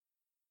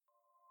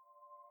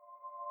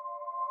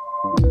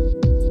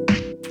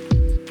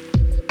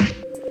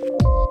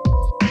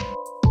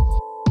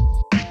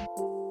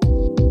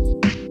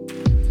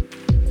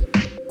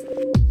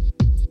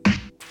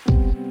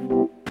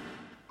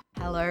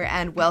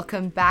And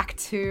welcome back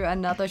to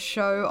another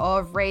show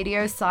of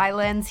Radio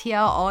Silence here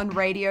on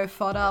Radio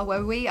Fodder,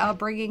 where we are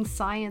bringing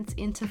science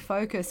into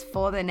focus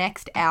for the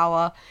next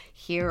hour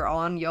here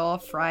on your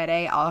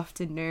Friday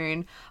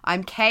afternoon.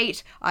 I'm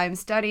Kate. I'm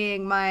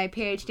studying my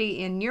PhD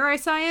in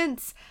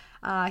neuroscience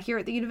here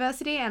at the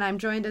university, and I'm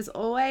joined as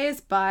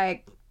always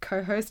by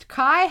co-host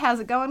Kai. How's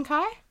it going,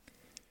 Kai?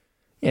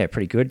 Yeah,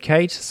 pretty good,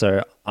 Kate.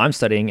 So I'm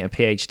studying a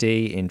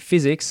PhD in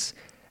physics.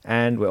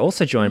 And we're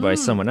also joined by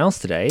someone else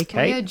today,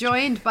 Kate. We're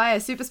joined by a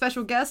super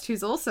special guest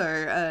who's also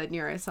a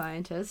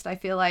neuroscientist. I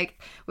feel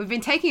like we've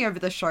been taking over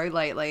the show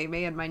lately,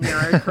 me and my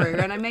neuro crew,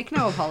 and I make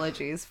no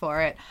apologies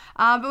for it.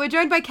 But we're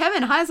joined by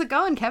Kevin. How's it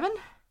going, Kevin?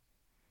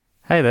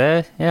 Hey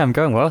there. Yeah, I'm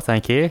going well,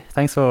 thank you.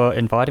 Thanks for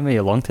inviting me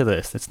along to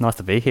this. It's nice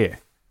to be here.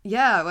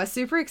 Yeah, we're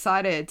super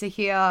excited to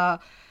hear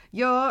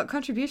your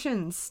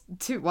contributions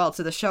to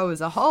the show as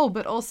a whole,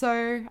 but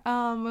also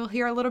we'll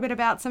hear a little bit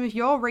about some of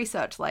your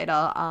research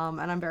later,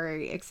 and I'm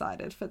very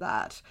excited for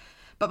that.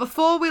 But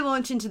before we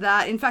launch into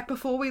that, in fact,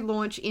 before we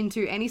launch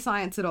into any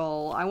science at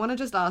all, I want to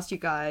just ask you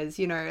guys,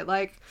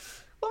 what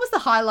was the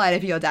highlight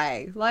of your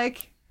day?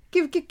 Like,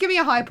 give me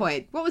a high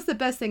point. What was the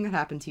best thing that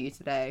happened to you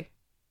today?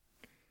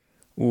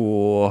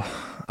 Ooh,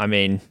 I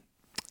mean,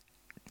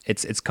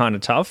 it's kind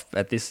of tough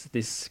at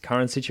this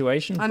current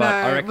situation. I know, but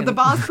I reckon... but the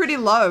bar's pretty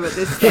low at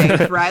this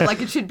stage, right?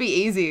 Like, it should be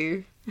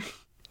easy.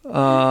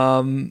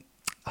 Highlight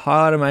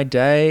of my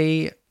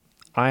day,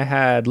 I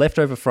had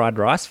leftover fried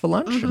rice for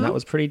lunch, and that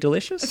was pretty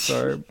delicious.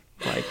 So,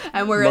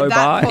 and we're low at that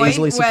bar, point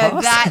easily where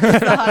surpassed.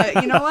 that's the high.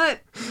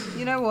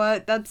 You know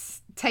what?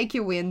 That's take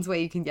your wins where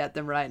you can get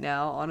them right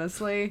now.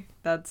 Honestly,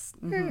 that's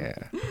Yeah.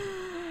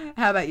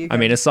 How about you, Kevin? I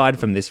mean, aside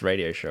from this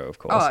radio show, of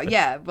course. Oh,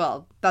 yeah.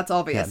 Well, that's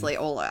obviously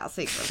all our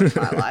secret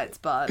highlights,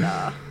 but,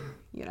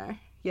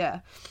 yeah.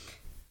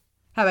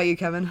 How about you,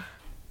 Kevin?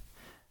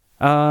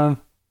 I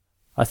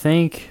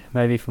think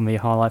maybe for me,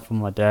 highlight for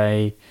my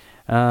day,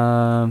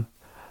 I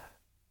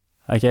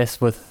guess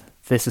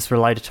this is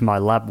related to my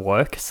lab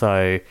work.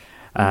 So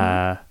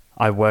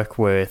I work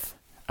with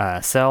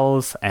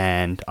cells,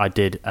 and I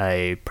did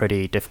a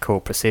pretty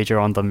difficult procedure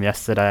on them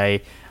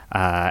yesterday.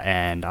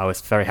 And I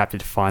was very happy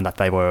to find that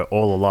they were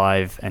all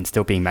alive and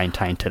still being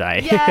maintained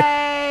today.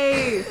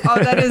 Yay!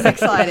 Oh, that is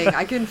exciting.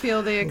 I can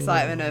feel the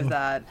excitement of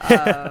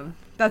that.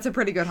 That's a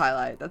pretty good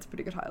highlight.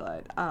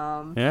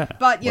 Yeah.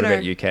 But, What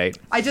about you, Kate?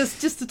 I just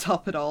to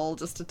top it all,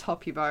 just to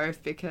top you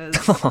both, because,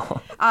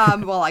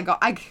 I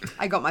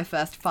got my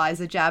first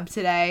Pfizer jab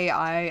today.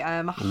 I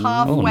am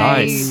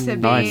halfway to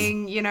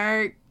being,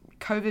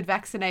 COVID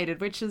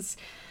vaccinated, which is...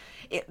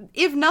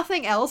 if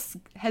nothing else,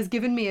 has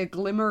given me a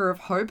glimmer of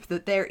hope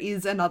that there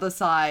is another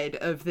side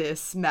of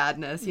this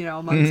madness,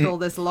 amongst all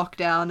this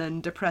lockdown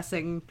and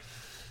depressingness.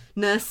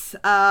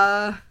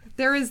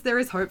 There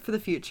is hope for the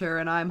future,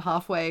 and I'm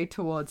halfway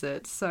towards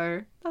it.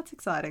 So that's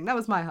exciting. That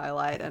was my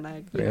highlight, and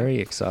I Very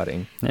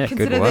exciting. Yeah,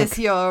 consider good work. this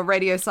your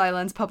Radio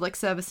Silence public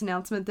service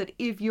announcement that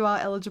if you are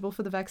eligible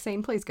for the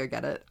vaccine, please go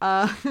get it.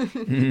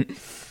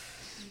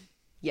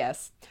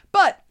 Yes.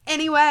 But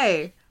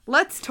anyway,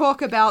 let's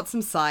talk about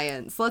some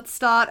science. Let's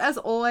start, as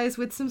always,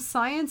 with some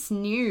science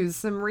news,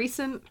 some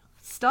recent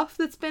stuff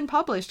that's been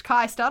published.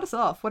 Kai, start us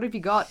off. What have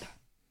you got?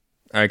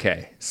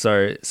 Okay,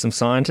 so some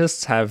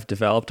scientists have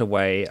developed a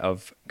way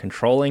of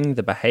controlling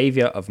the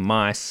behavior of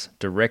mice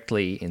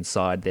directly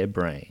inside their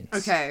brains.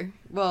 Okay,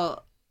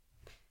 well,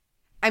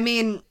 I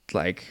mean...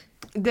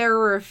 there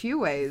are a few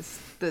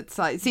ways that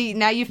science... See,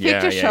 now you've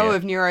picked a show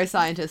of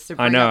neuroscientists to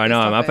bring I know. this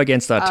I'm up topic.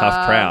 against a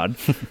tough crowd.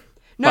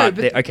 No,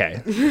 but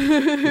okay.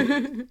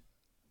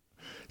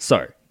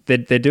 So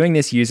they're doing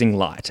this using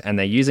light, and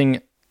they're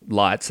using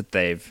lights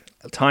that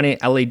tiny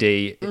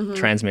LED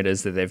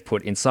transmitters that they've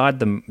put inside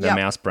the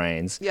mouse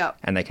brains,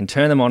 and they can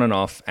turn them on and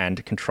off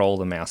and control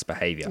the mouse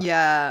behavior.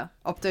 Yeah,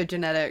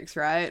 optogenetics,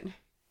 right?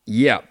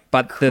 Yeah,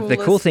 but the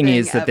cool thing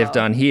is that ever. they've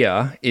done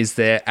here is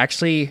they're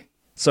actually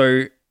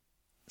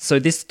so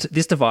this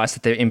device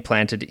that they've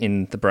implanted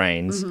in the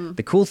brains.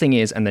 The cool thing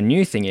is, and the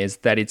new thing is,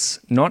 that it's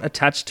not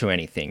attached to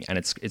anything, and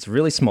it's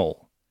really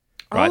small.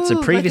 Right, Oh,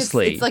 so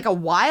previously... it's like a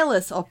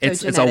wireless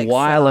optogenetics. It's a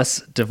wireless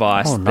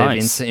device Oh, that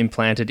nice. they've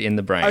implanted in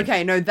the brain.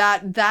 Okay, no,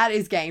 that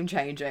is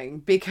game-changing,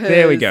 because,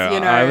 There we go.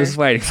 I was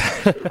waiting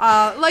for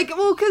that.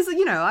 because,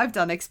 I've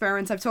done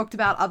experiments, I've talked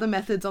about other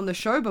methods on the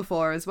show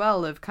before as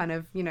well, of kind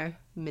of,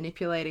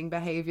 manipulating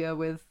behavior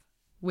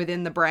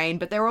within the brain,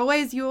 but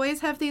you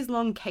always have these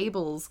long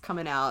cables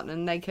coming out,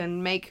 and they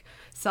can make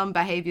some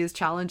behaviors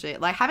challenging.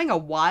 Like, having a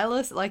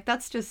wireless,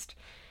 that's just...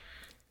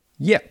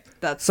 Yeah.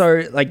 That's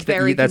That's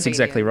very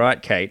exactly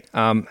right, Kate.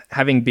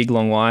 Having big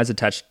long wires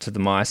attached to the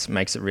mice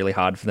makes it really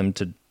hard for them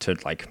to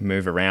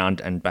move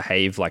around and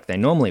behave like they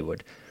normally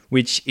would,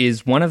 which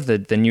is one of the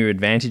new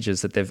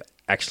advantages that they've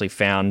actually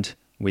found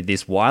with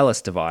this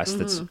wireless device.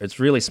 It's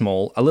really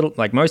small. A little,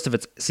 most of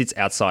it sits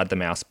outside the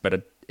mouse,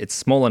 but it's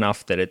small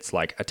enough that it's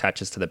like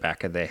attaches to the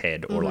back of their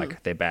head or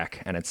like their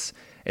back, and it's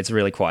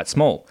really quite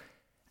small.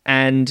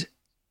 And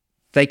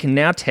they can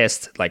now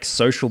test like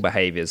social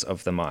behaviors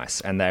of the mice,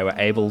 and they were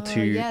able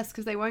to. Yes,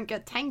 because they won't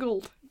get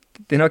tangled.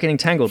 They're not getting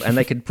tangled, and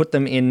they could put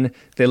them in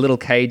their little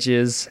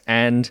cages,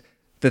 and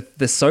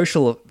the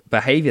social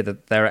behavior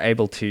that they were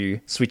able to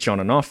switch on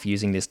and off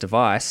using this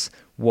device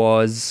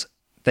was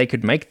they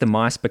could make the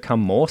mice become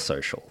more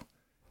social.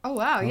 Oh,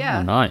 wow, yeah.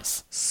 Oh,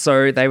 nice.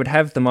 So they would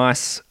have the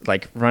mice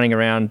like running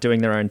around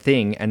doing their own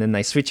thing, and then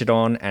they switch it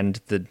on,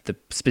 and the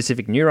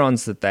specific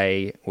neurons that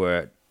they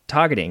were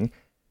targeting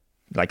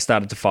like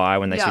started to fire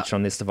when they switched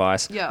on this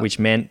device, which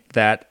meant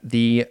that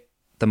the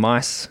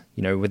mice,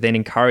 were then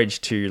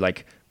encouraged to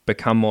like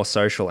become more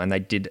social, and they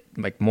did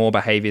like more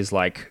behaviors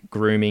like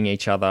grooming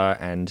each other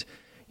and,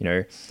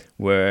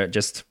 were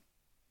just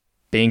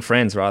being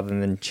friends rather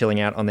than chilling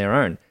out on their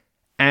own.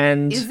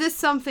 And is this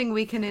something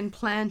we can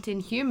implant in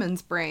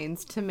humans'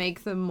 brains to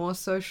make them more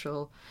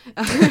social?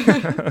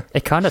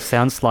 It kind of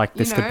sounds like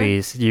this could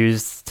be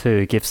used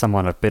to give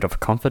someone a bit of a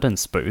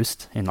confidence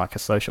boost in like a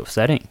social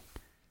setting.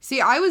 See,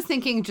 I was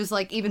thinking just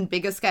like even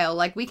bigger scale,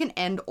 like we can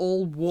end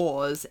all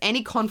wars,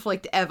 any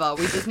conflict ever.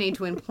 We just need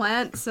to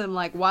implant some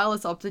like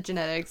wireless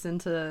optogenetics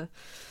into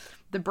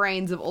the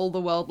brains of all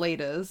the world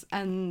leaders,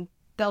 and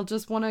they'll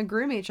just want to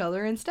groom each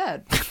other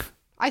instead.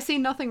 I see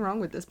nothing wrong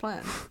with this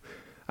plan.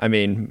 I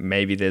mean,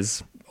 maybe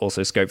there's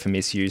also scope for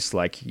misuse,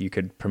 like you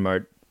could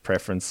promote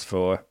preference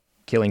for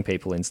killing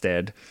people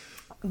instead.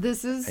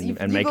 This is...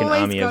 And make an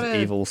army of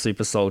evil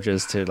super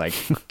soldiers to like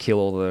kill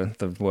all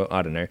the world.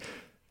 I don't know.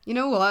 You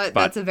know what?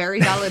 That's a very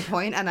valid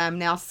point, and I'm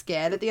now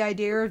scared at the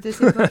idea of this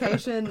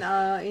implication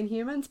in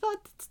humans, but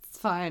it's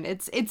fine.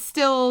 It's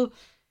still,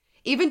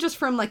 even just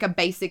from like a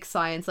basic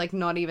science, like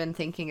not even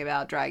thinking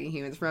about dragging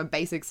humans, from a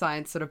basic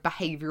science sort of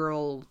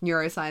behavioral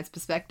neuroscience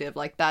perspective,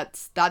 like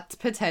that's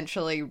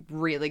potentially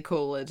really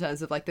cool in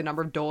terms of like the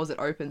number of doors it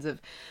opens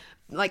of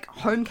like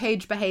home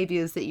cage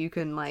behaviors that you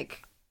can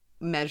like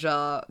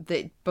measure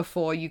that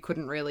before you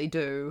couldn't really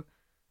do.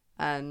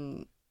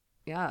 And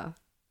yeah.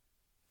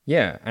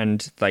 Yeah,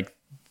 and like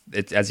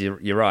it's, as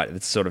you're right,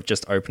 it's sort of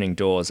just opening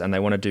doors, and they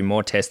want to do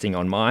more testing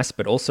on mice,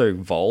 but also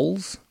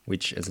voles,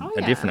 which is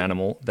a different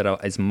animal that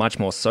is much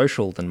more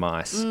social than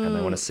mice, and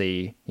they want to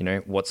see,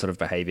 what sort of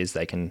behaviors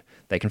they can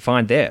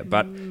find there.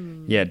 But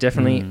yeah,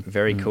 definitely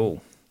very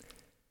cool.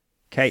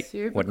 Kate,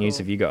 Super what news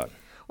cool. have you got?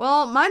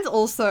 Well, mine's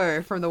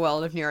also from the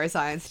world of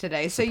neuroscience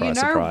today. So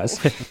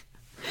Surprise.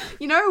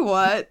 You know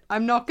what?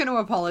 I'm not going to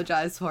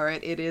apologize for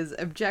it. It is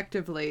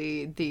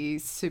objectively the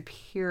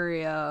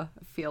superior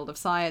field of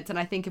science. And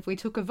I think if we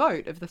took a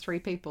vote of the three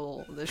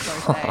people on the show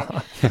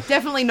today,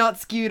 definitely not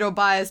skewed or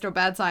biased or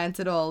bad science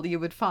at all, you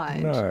would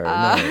find. No,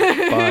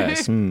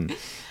 bias.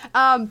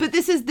 But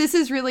this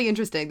is really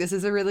interesting. This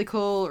is a really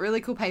cool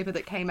paper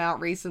that came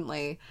out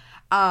recently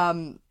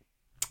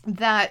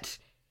that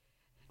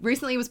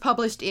recently was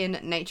published in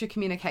Nature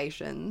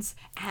Communications.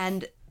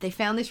 And they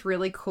found this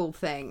really cool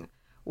thing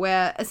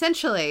where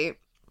essentially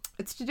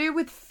it's to do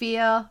with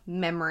fear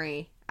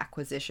memory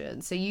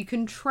acquisition. So you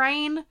can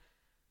train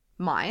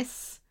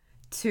mice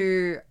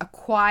to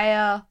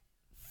acquire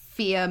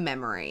fear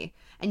memory,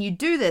 and you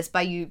do this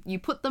by you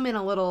put them in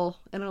a little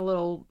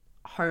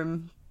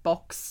home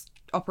box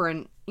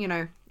operant,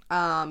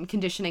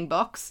 conditioning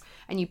box,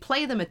 and you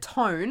play them a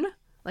tone,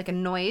 like a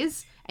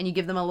noise, and you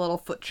give them a little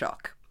foot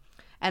shock.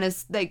 And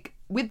as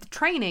with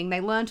training, they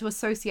learn to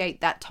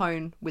associate that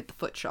tone with the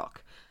foot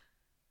shock.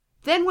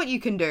 Then what you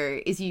can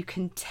do is you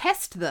can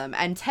test them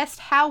and test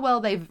how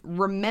well they've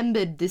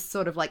remembered this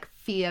sort of like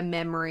fear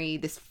memory,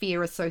 this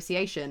fear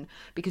association,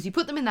 because you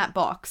put them in that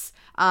box,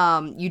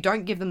 you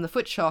don't give them the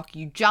foot shock,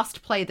 you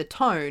just play the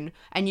tone,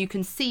 and you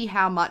can see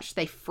how much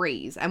they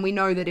freeze. And we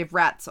know that if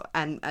rats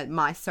and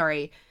mice,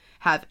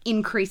 have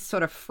increased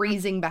sort of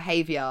freezing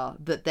behavior,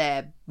 that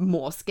they're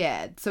more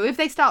scared. So if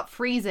they start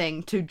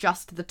freezing to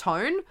just the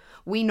tone,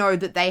 we know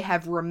that they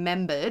have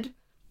remembered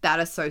that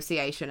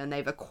association and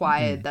they've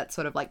acquired that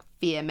sort of like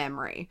fear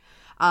memory.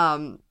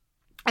 And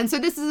so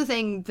this is a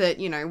thing that,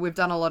 we've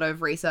done a lot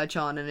of research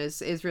on and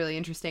is really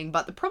interesting.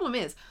 But the problem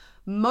is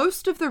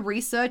most of the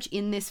research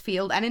in this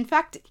field, and in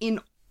fact in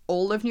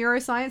all of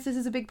neuroscience, this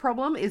is a big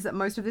problem, is that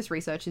most of this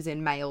research is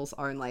in males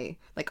only,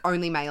 like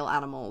only male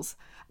animals.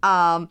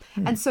 And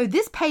so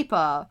this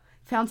paper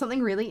found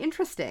something really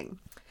interesting.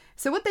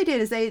 So what they did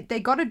is they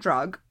got a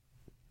drug.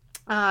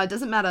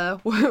 Doesn't matter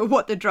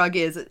what the drug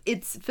is.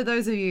 It's, for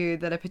those of you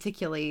that are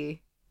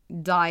particularly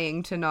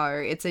dying to know,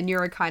 it's a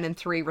neurokinin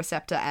 3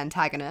 receptor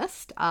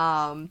antagonist.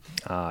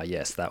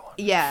 Yes, that one.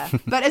 Yeah.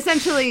 But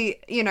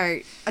essentially,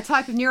 a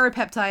type of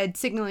neuropeptide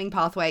signaling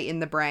pathway in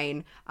the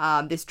brain.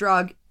 This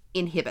drug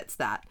inhibits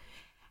that.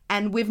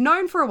 And we've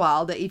known for a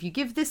while that if you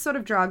give this sort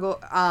of drug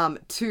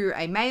to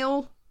a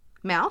male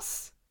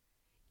mouse,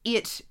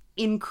 it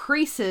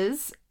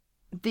increases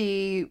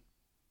its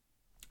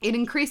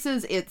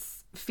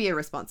fear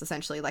response,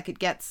 essentially. Like it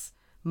gets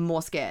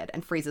more scared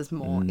and freezes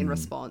more in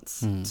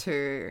response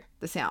to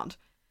the sound.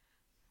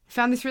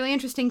 Found this really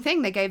interesting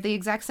thing. They gave the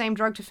exact same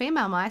drug to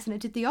female mice and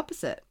it did the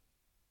opposite.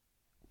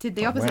 did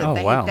the opposite. wow.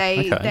 Oh, wow.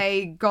 They Okay.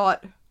 they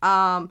got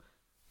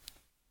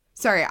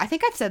sorry, I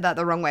think I've said that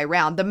the wrong way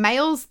around. The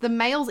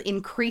males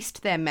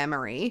increased their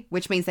memory,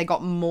 which means they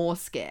got more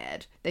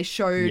scared. They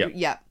showed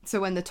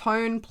So when the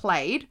tone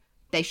played,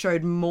 they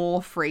showed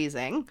more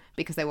freezing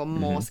because they were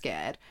more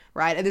scared,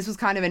 right? And this was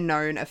kind of a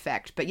known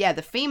effect. But yeah,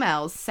 the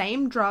females,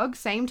 same drug,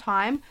 same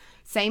time,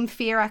 same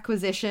fear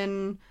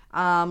acquisition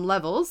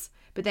levels,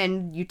 but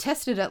then you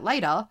tested it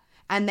later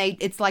and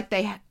it's like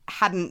they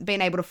hadn't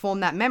been able to form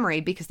that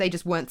memory because they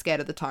just weren't scared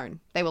of the tone.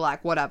 They were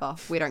like, whatever,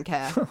 we don't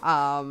care.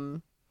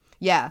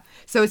 Yeah.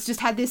 So it's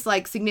just had this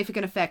like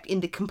significant effect in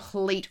the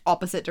complete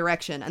opposite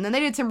direction. And then they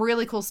did some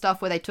really cool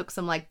stuff where they took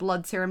some like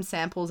blood serum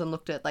samples and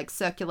looked at like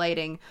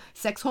circulating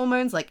sex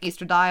hormones like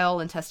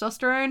estradiol and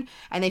testosterone.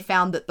 And they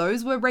found that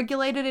those were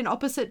regulated in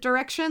opposite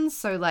directions.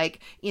 So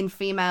like in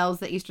females,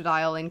 the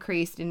estradiol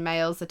increased, in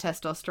males, the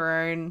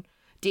testosterone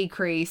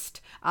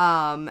decreased.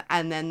 And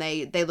then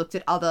they looked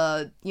at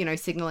other,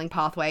 signaling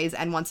pathways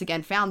and once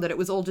again found that it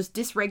was all just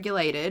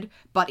dysregulated,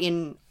 but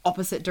in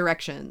opposite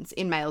directions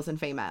in males and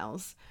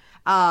females.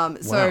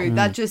 So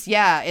that just,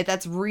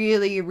 that's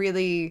really,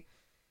 really...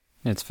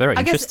 It's very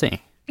interesting.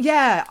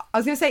 I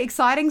was going to say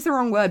exciting's the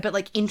wrong word, but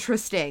like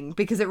interesting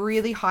because it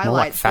really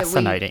highlights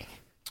fascinating. that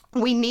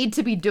we need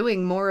to be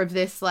doing more of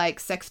this like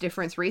sex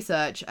difference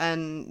research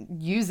and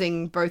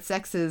using both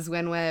sexes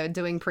when we're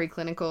doing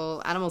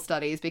preclinical animal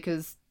studies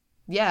because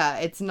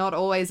it's not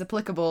always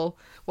applicable.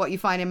 What you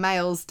find in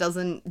males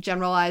doesn't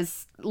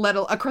generalize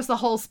across the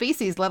whole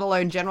species, let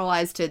alone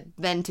generalize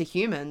to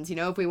humans.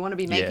 If we want to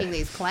be making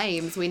these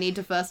claims, we need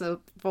to first of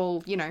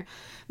all,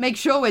 make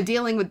sure we're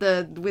dealing with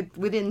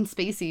within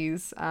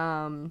species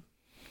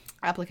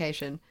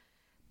application.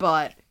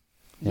 But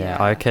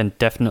yeah, I can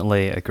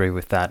definitely agree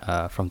with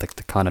that from the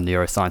kind of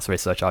neuroscience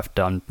research I've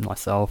done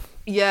myself.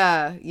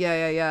 Yeah.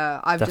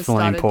 I've definitely just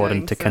started important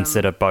doing to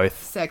consider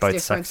both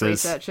difference sexes.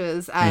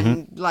 researchers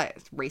and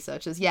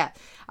researchers. Yeah,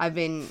 I've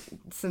been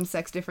some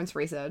sex difference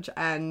research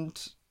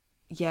and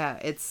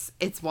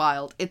it's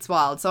wild. It's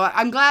wild. So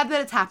I'm glad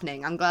that it's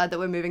happening. I'm glad that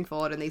we're moving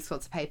forward and these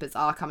sorts of papers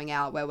are coming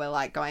out where we're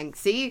like going,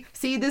 see,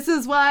 this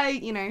is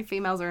why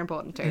females are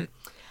important too.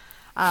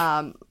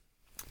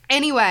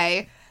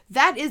 Anyway.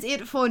 That is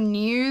it for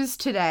news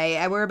today,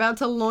 and we're about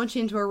to launch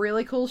into a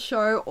really cool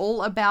show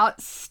all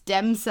about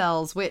stem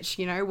cells, which,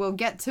 we'll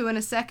get to in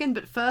a second,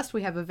 but first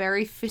we have a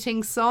very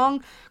fitting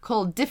song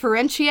called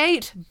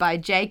Differentiate by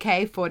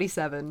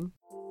JK47.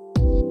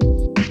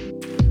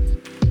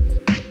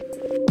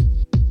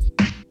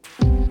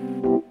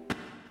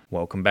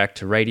 Welcome back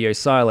to Radio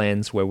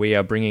Silence, where we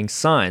are bringing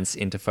science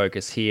into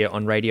focus here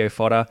on Radio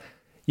Fodder.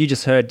 You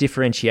just heard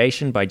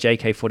Differentiation by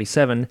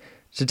JK47.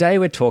 Today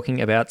we're talking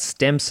about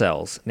stem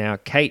cells. Now,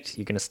 Kate,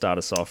 you're going to start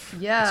us off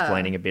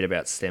explaining a bit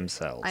about stem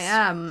cells. I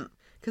am,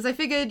 because I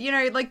figured,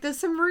 there's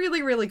some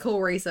really, really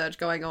cool research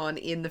going on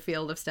in the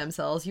field of stem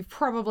cells. You've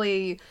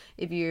probably,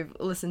 if you've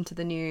listened to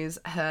the news,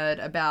 heard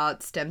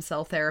about stem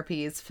cell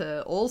therapies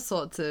for all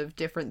sorts of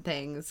different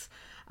things.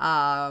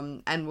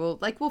 And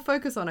we'll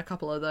focus on a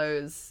couple of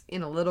those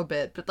in a little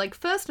bit. But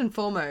first and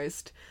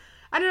foremost,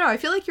 I don't know, I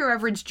feel like your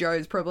average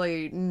Joe's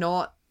probably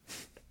not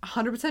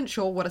 100%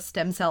 sure what a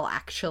stem cell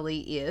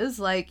actually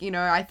is.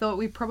 I thought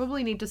we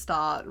probably need to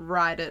start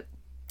right at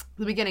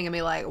the beginning and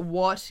be like,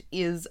 what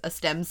is a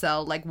stem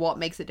cell? What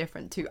makes it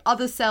different to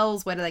other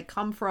cells? Where do they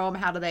come from?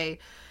 How do they,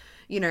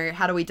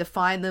 how do we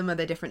define them? Are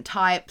there different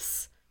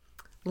types?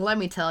 Let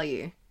me tell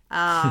you.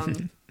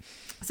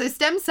 So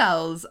stem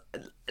cells,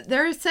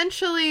 they're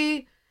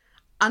essentially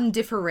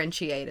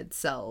undifferentiated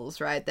cells,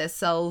 right? They're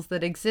cells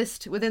that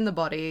exist within the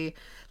body.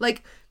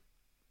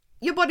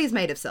 Your body's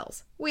made of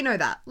cells. We know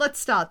that. Let's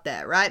start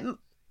there, right?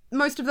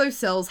 Most of those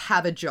cells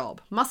have a job.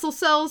 Muscle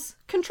cells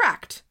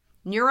contract.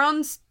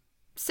 Neurons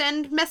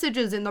send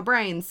messages in the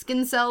brain.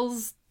 Skin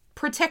cells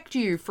protect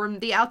you from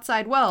the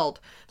outside world.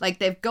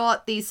 They've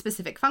got these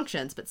specific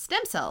functions, but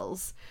stem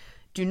cells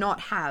do not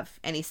have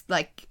any,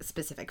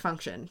 specific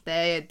function.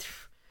 The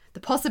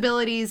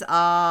possibilities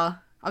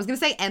are, I was going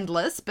to say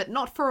endless, but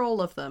not for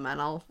all of them, and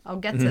I'll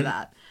get to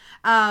that.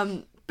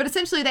 But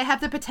essentially, they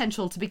have the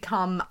potential to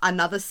become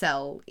another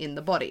cell in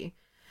the body.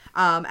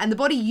 And the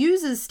body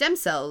uses stem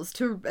cells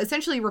to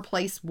essentially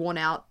replace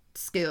worn-out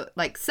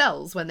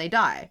cells when they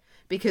die.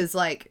 Because,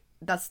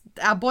 that's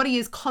our body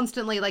is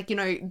constantly,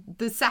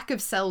 the sack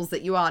of cells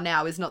that you are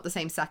now is not the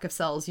same sack of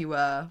cells you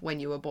were when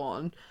you were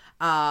born.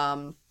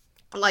 The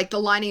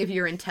lining of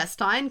your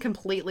intestine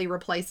completely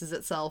replaces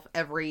itself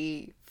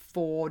every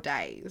 4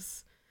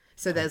 days.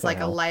 So there's,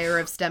 a layer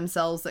of stem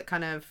cells that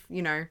kind of,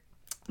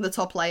 the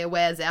top layer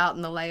wears out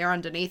and the layer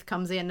underneath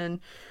comes in and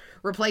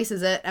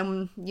replaces it.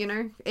 And,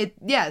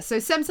 so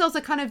stem cells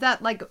are kind of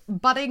that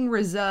budding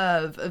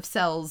reserve of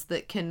cells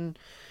that can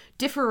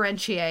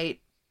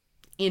differentiate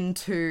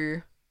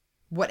into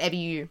whatever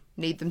you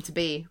need them to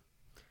be.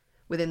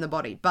 within the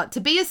body. But to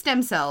be a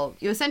stem cell,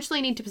 you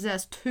essentially need to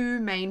possess two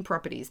main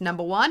properties.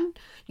 Number one,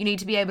 you need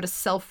to be able to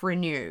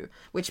self-renew,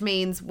 which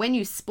means when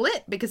you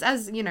split, because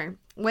as you know,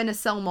 when a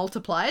cell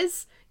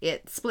multiplies,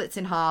 it splits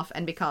in half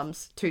and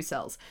becomes two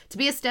cells. To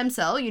be a stem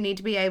cell, you need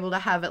to be able to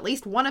have at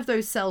least one of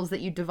those cells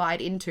that you divide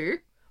into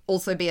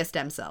also be a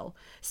stem cell.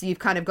 So you've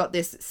kind of got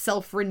this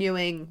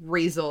self-renewing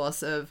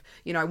resource of,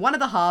 you know, one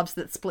of the halves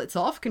that splits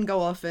off can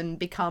go off and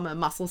become a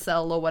muscle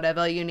cell or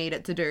whatever you need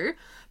it to do,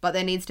 but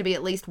there needs to be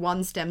at least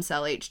one stem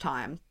cell each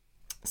time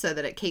so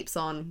that it keeps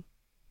on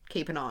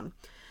keeping on.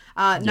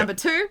 Number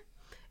two,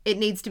 it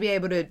needs to be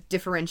able to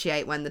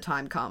differentiate when the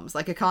time comes.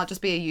 Like, it can't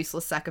just be a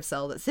useless sack of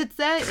cell that sits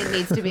there. It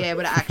needs to be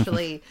able to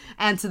actually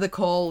answer the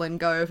call and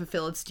go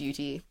fulfill its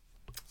duty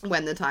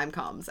when the time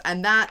comes.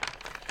 And that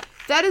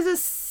is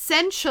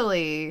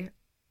essentially,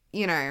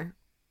 you know,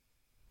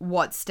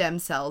 what stem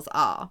cells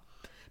are.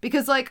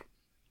 Because, like,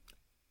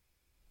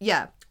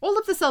 yeah, all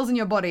of the cells in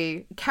your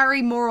body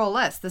carry more or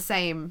less the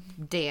same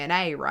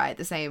DNA, right?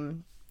 The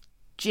same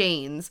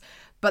genes,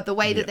 but the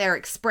way that they're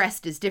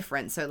expressed is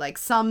different. So, like,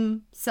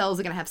 some cells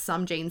are going to have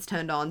some genes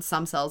turned on,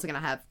 some cells are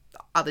going to have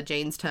other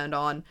genes turned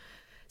on.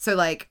 So,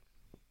 like,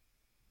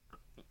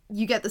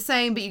 you get the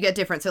same, but you get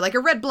different. So, like, a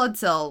red blood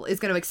cell is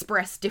going to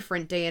express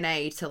different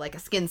DNA to, like, a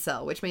skin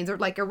cell, which means,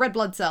 like, a red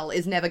blood cell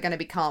is never going to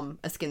become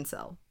a skin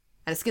cell.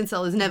 And a skin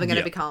cell is never going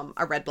to become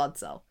a red blood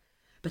cell.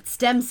 But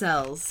stem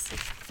cells,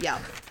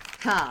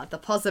 the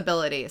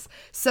possibilities.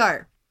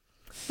 So,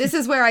 this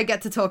is where I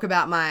get to talk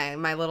about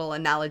my little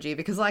analogy,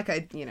 because, like,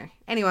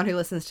 anyone who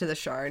listens to the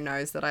show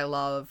knows that I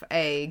love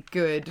a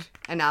good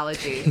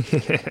analogy.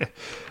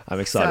 I'm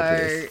excited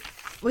for this.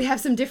 We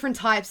have some different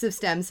types of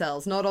stem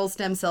cells. Not all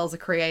stem cells are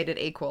created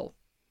equal.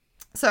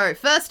 So,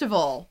 first of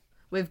all,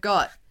 we've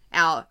got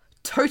our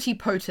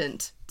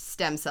totipotent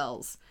stem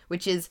cells,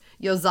 which is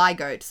your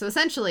zygote. So,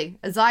 essentially,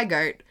 a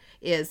zygote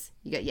is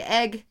you get your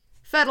egg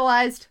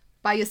fertilized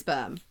by your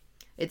sperm.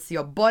 It's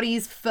your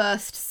body's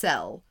first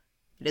cell.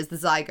 It is the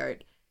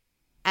zygote.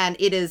 And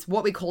it is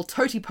what we call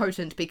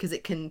totipotent because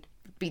it can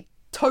be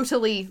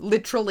totally,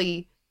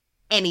 literally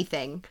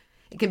anything.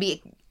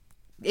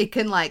 It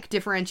can like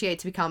differentiate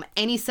to become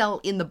any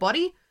cell in the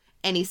body,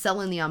 any cell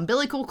in the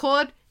umbilical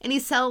cord, any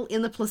cell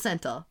in the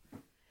placenta.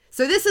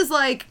 So this is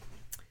like,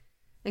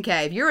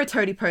 okay, if you're a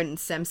totipotent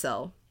stem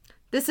cell,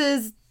 this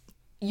is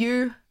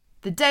you,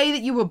 the day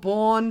that you were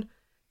born,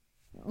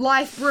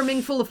 life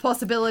brimming full of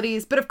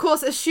possibilities, but of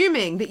course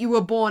assuming that you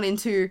were born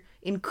into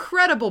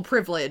incredible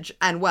privilege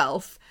and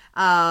wealth,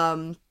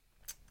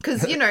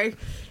 because, you know,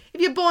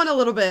 if you're born a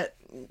little bit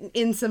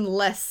in some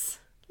less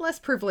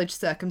privileged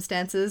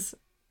circumstances,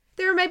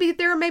 there are maybe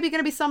going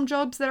to be some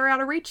jobs that are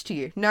out of reach to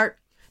you. No,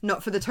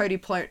 not for the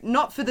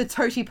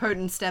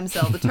totipotent stem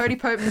cell. The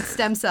totipotent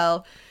stem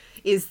cell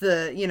is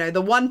the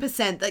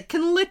 1% that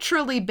can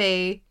literally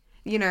be,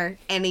 you know,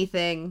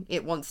 anything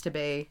it wants to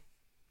be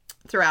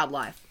throughout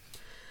life.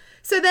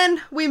 So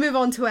then we move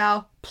on to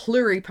our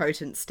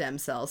pluripotent stem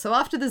cell. So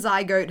after the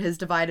zygote has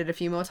divided a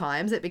few more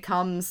times, it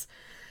becomes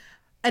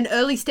an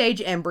early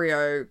stage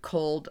embryo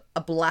called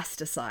a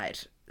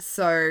blastocyte.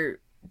 So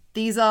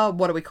these are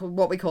what we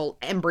call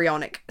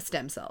embryonic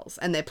stem cells,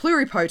 and they're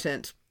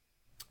pluripotent,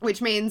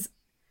 which means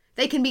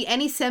they can be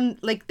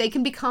they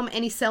can become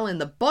any cell in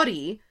the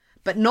body,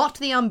 but not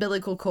the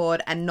umbilical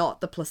cord and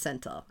not the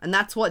placenta. And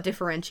that's what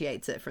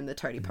differentiates it from the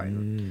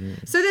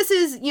totipotent. So this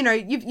is, you know,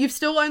 you've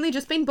still only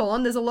just been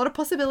born. There's a lot of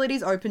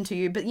possibilities open to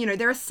you, but, you know,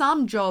 there are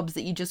some jobs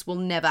that you just will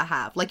never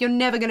have. Like, you're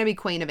never going to be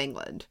Queen of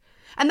England.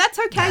 And that's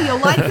okay. Your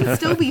life can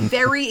still be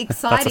very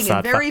exciting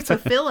and very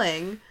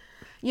fulfilling.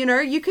 You know,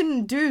 you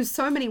can do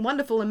so many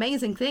wonderful,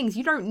 amazing things.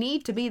 You don't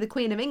need to be the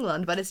Queen of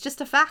England, but it's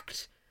just a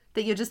fact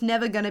that you're just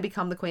never going to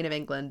become the Queen of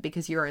England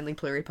because you're only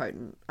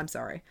pluripotent. I'm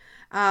sorry.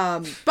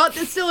 But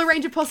there's still a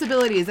range of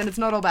possibilities, and it's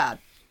not all bad.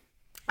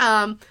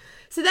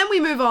 So then we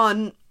move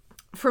on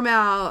from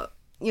our,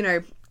 you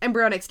know,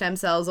 embryonic stem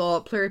cells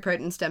or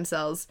pluripotent stem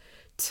cells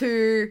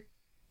to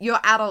your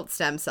adult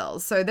stem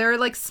cells. So there are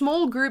like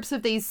small groups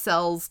of these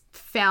cells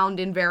found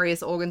in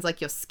various organs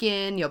like your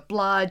skin, your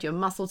blood, your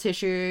muscle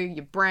tissue,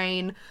 your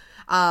brain.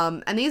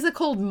 And these are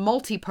called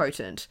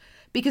multipotent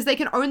because they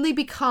can only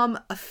become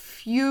a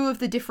few of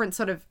the different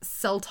sort of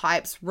cell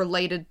types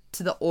related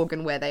to the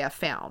organ where they are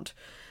found.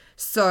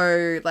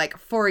 So, like,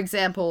 for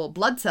example,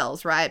 blood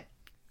cells, right?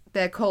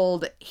 They're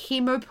called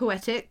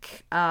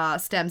hemopoietic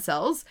stem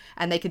cells,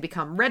 and they can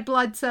become red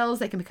blood cells,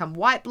 they can become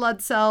white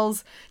blood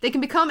cells, they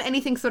can become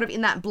anything sort of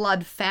in that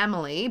blood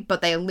family,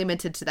 but they are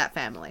limited to that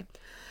family.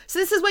 So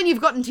this is when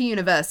you've gotten to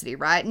university,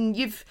 right? And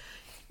you've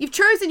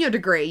chosen your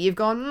degree. You've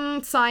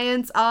gone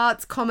science,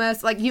 arts,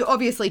 commerce. Like, you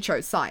obviously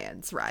chose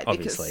science, right?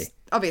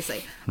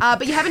 Obviously.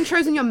 But you haven't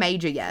chosen your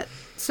major yet.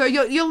 So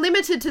you're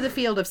limited to the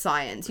field of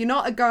science. You're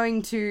not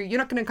going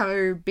to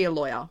go be a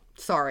lawyer.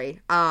 Sorry.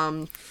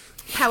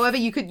 However,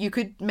 you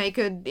could make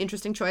an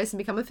interesting choice and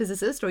become a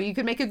physicist, or you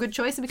could make a good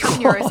choice and become a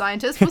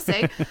neuroscientist. We'll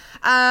see.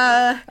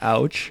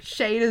 Ouch.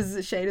 Shade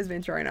has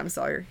been thrown. I'm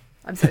so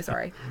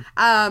sorry.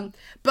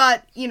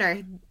 But, you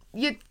know,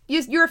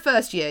 you're a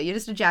first year. You're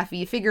just a Jaffe.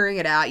 You're figuring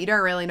it out. You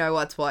don't really know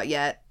what's what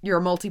yet. You're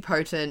a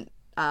multipotent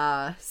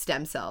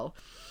stem cell.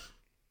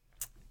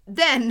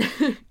 Then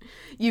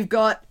you've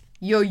got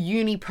your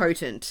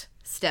unipotent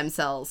stem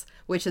cells,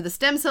 which are the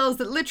stem cells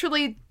that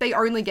literally, they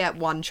only get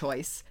one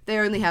choice. They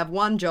only have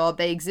one job.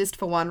 They exist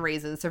for one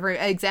reason. So for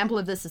an example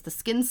of this is the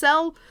skin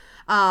cell.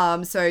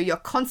 So you're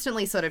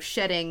constantly sort of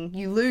shedding,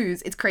 you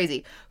lose, it's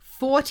crazy,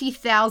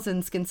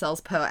 40,000 skin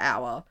cells per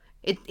hour.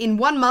 In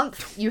 1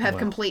 month, you have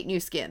complete new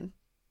skin.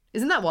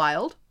 Isn't that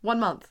wild? 1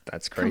 month.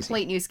 That's crazy.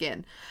 Complete new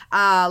skin.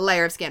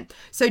 Layer of skin.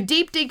 So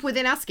deep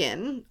within our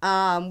skin,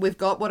 we've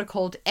got what are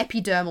called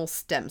epidermal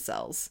stem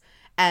cells.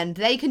 And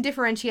they can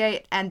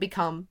differentiate and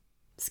become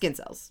skin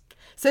cells.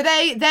 So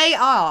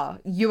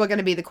you are going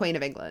to be the Queen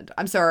of England.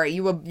 I'm sorry.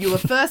 You were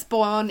first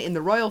born in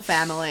the royal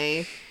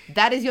family.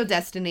 That is your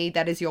destiny.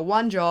 That is your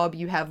one job.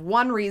 You have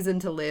one reason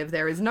to live.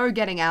 There is no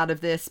getting out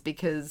of this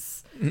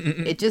because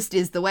it just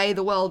is the way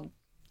the world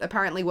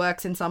apparently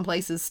works in some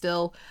places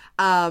still.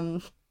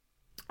 And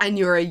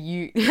you're a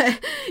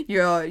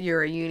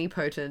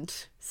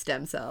unipotent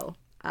stem cell.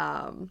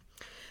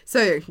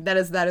 So that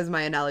is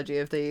my analogy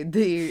of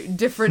the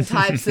different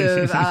types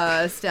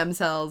of stem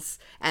cells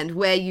and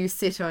where you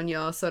sit on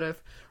your sort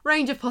of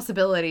range of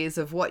possibilities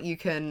of what you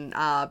can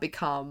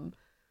become.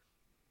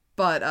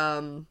 But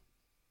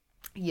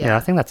yeah, I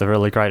think that's a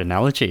really great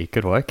analogy.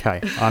 Good work,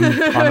 Kate. I'm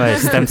a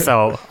stem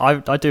cell.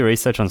 I do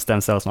research on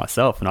stem cells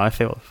myself, and I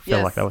feel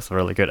Yes. like that was a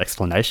really good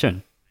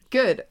explanation.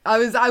 Good. I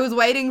was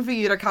waiting for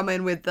you to come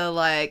in with the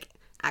like.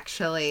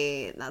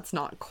 Actually, that's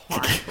not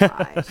quite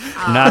right.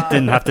 No,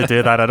 didn't have to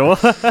do that at all.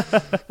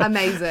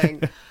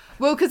 Amazing.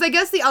 Well, because I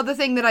guess the other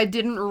thing that I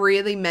didn't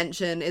really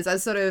mention is I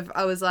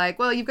was like,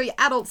 well, you've got your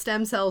adult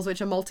stem cells,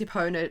 which are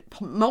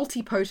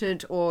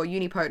multipotent or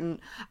unipotent.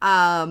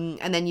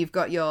 And then you've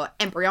got your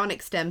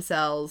embryonic stem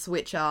cells,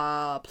 which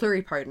are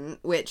pluripotent,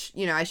 which,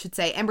 I should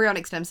say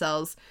embryonic stem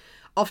cells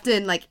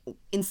often, like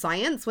in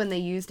science, when they're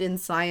used in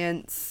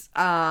science,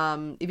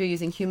 if you're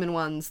using human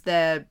ones,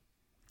 they're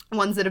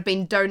ones that have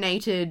been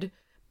donated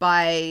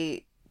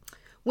by...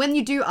 When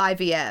you do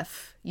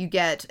IVF, you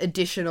get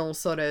additional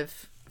sort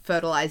of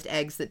fertilized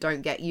eggs that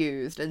don't get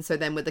used, and so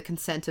then with the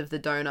consent of the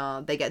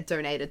donor, they get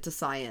donated to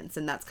science,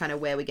 and that's kind of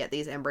where we get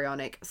these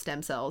embryonic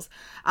stem cells.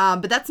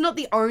 But that's not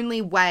the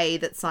only way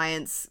that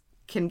science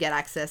can get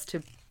access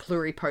to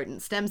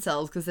pluripotent stem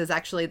cells, because there's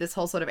actually this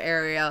whole sort of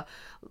area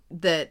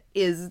that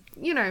is,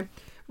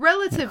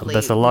 relatively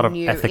There's a lot of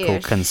new-ish, ethical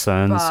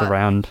concerns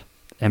around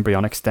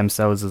embryonic stem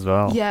cells as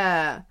well.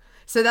 Yeah.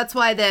 So that's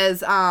why there's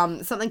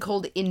something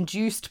called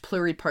induced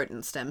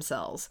pluripotent stem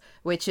cells,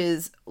 which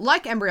is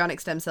like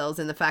embryonic stem cells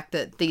in the fact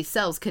that these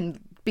cells can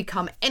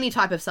become any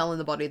type of cell in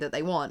the body that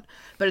they want.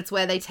 But it's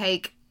where they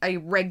take a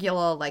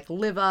regular like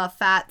liver,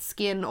 fat,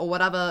 skin, or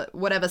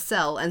whatever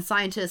cell, and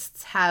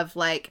scientists have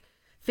like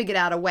figured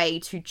out a way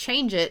to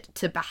change it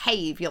to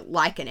behave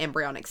like an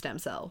embryonic stem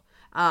cell,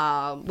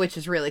 which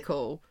is really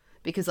cool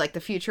because like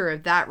the future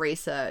of that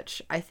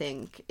research, I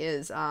think,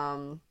 is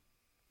something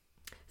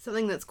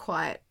that's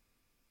quite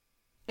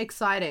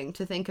exciting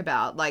to think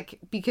about, like,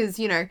 because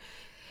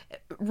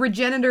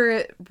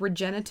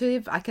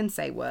regenerative, I can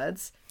say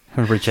words.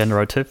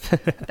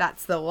 Regenerative.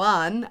 That's the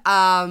one.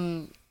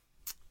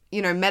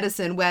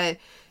 Medicine, where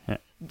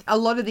a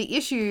lot of the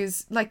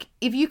issues, like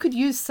if you could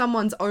use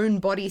someone's own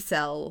body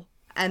cell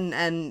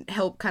and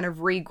help kind of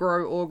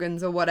regrow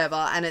organs or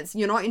whatever, and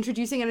you're not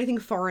introducing anything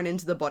foreign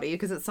into the body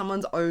because it's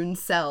someone's own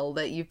cell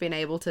that you've been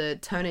able to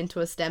turn into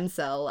a stem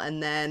cell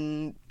and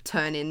then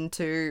turn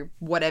into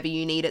whatever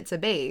you need it to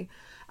be,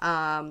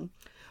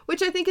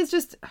 which I think is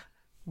just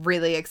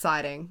really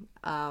exciting.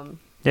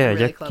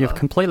 Really you're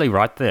completely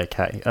right there,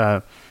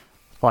 Kay.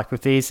 Like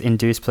with these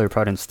induced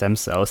pluripotent stem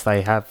cells,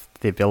 they have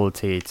the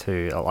ability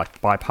to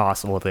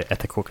bypass all the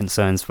ethical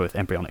concerns with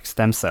embryonic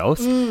stem cells,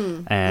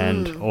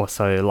 and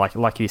also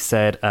like you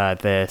said,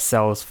 they're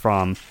cells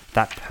from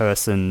that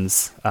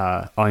person's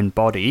own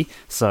body,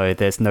 so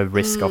there's no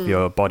risk of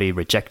your body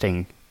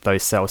rejecting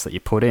those cells that you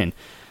put in.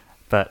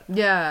 But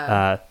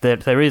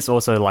there is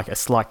also like a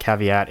slight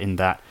caveat in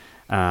that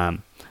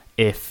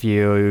if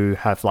you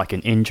have like an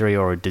injury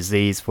or a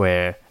disease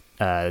where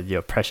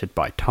you're pressured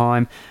by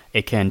time,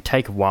 it can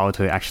take a while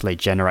to actually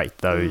generate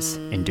those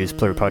induced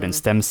pluripotent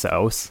stem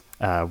cells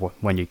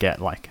when you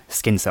get like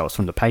skin cells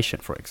from the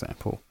patient, for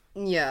example.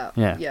 Yeah.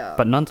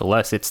 But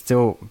nonetheless, it's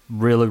still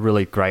really,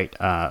 really great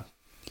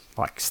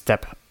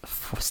step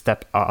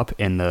up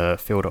in the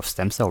field of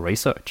stem cell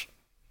research.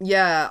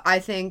 Yeah, I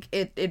think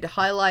it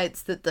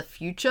highlights that the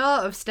future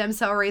of stem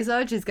cell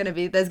research is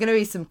there's going to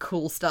be some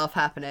cool stuff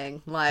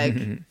happening, like,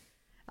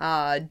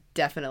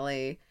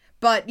 definitely.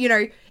 But,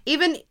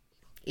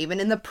 even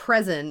in the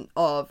present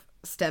of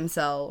stem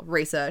cell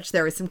research,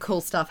 there is some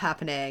cool stuff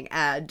happening,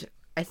 and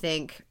I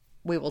think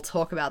we will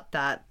talk about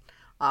that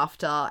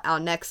after our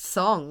next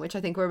song, which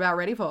I think we're about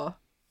ready for.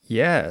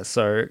 Yeah,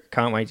 so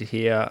can't wait to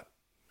hear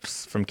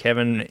from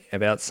Kevin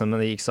about some of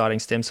the exciting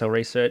stem cell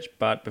research.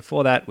 But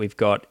before that, we've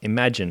got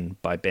Imagine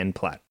by Ben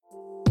Platt.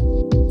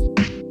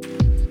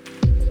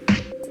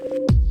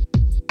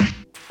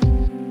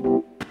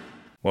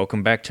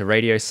 Welcome back to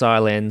Radio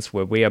Silence,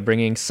 where we are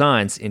bringing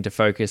science into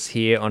focus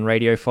here on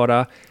Radio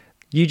Fodder.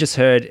 You just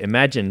heard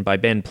Imagine by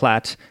Ben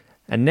Platt,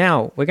 and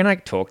now we're going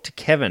to talk to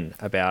Kevin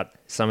about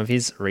some of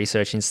his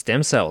research in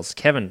stem cells.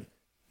 Kevin,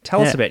 tell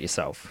us about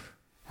yourself.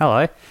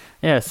 Hello.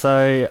 Yeah,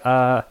 so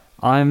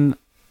I'm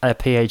a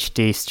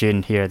PhD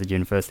student here at the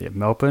University of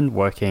Melbourne,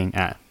 working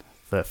at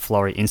the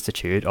Florey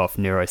Institute of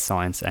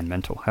Neuroscience and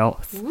Mental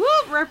Health.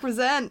 Whoop,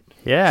 represent.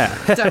 Yeah.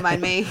 Don't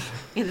mind me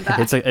in the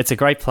back. It's a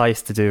great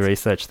place to do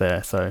research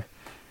there. So,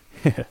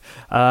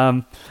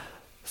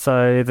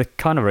 so the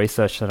kind of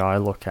research that I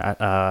look at,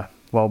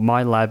 well,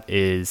 my lab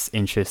is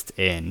interested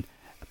in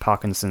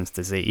Parkinson's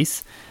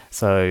disease.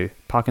 So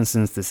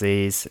Parkinson's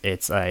disease,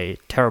 it's a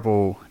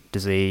terrible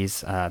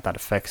disease that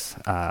affects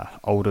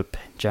older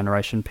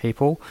generation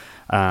people,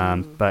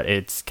 but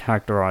it's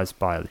characterized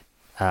by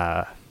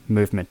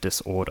movement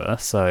disorder,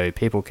 so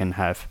people can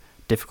have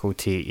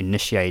difficulty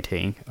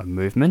initiating a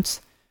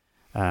movement,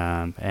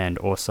 and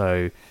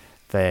also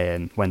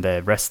then when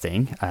they're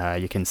resting,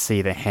 you can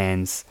see their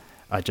hands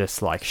are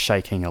just like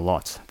shaking a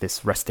lot,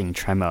 this resting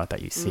tremor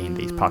that you see in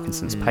these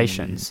Parkinson's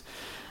patients.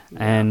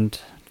 And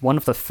one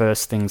of the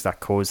first things that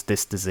cause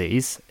this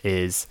disease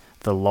is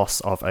the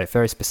loss of a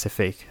very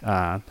specific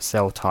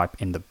cell type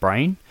in the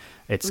brain.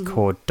 It's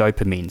called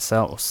dopamine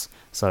cells,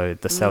 so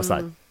the cells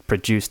that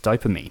produce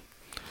dopamine.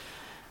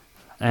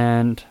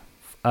 And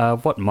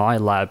what my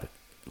lab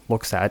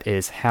looks at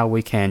is how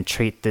we can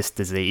treat this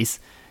disease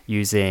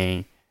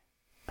using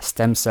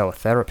stem cell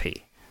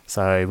therapy.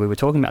 So we were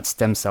talking about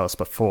stem cells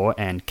before,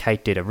 and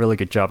Kate did a really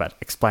good job at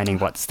explaining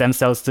what stem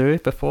cells do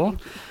before.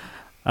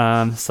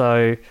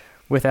 So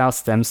with our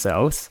stem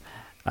cells,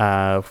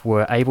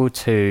 we're able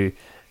to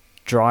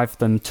drive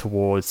them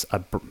towards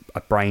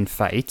a brain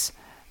fate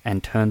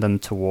and turn them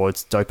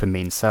towards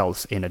dopamine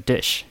cells in a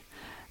dish.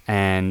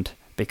 And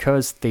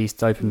because these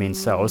dopamine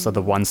cells are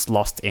the ones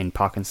lost in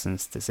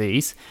Parkinson's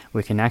disease,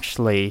 we can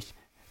actually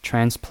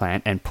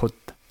transplant and put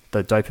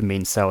the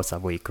dopamine cells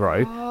that we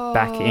grow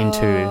back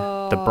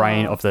into the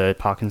brain of the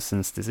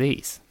Parkinson's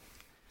disease.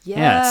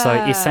 Yeah,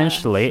 so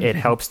essentially it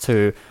helps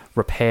to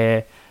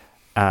repair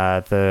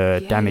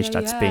the damage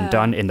that's been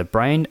done in the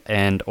brain,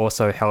 and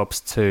also helps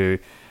to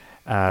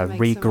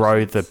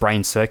regrow the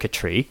brain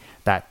circuitry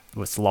that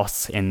was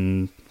lost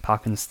in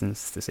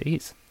Parkinson's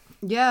disease.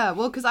 Yeah,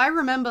 well, because I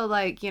remember,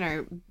 like,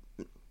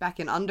 back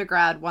in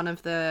undergrad, one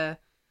of the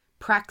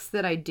pracs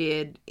that I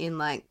did in,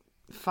 like,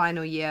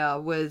 final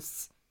year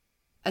was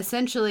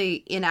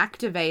essentially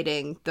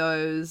inactivating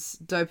those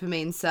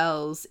dopamine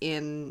cells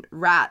in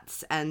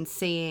rats and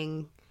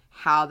seeing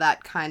how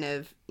that kind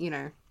of,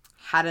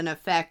 had an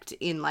effect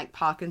in, like,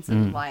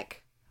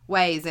 Parkinson-like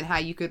ways, and how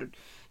you could,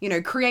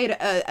 create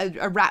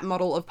a rat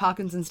model of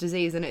Parkinson's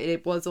disease, and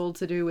it was all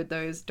to do with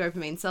those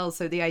dopamine cells.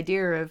 So the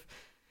idea of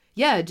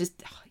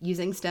just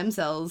using stem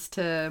cells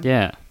to...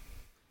 Yeah.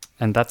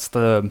 And that's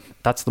the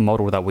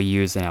model that we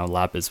use in our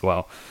lab as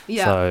well.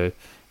 Yeah.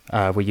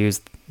 So we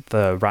use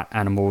the rat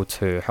animal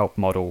to help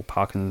model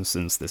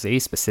Parkinson's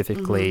disease,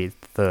 specifically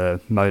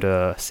the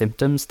motor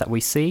symptoms that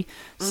we see.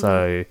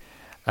 So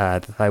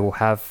they will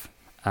have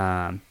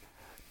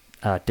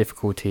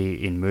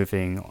difficulty in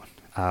moving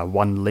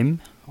one limb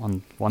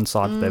on one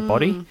side of their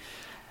body.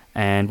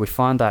 And we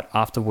find that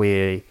after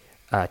we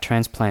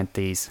transplant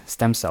these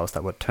stem cells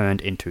that were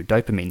turned into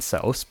dopamine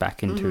cells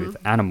back into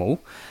the animal,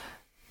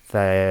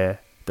 the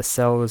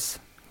cells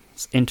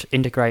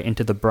integrate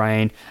into the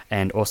brain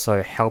and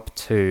also help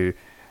to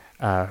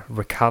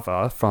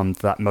recover from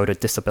that motor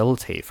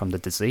disability from the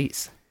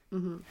disease.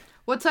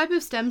 What type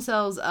of stem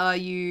cells are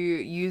you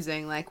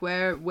using? Like,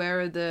 where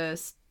are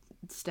the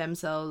stem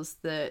cells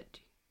that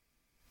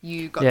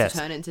you got to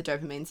turn into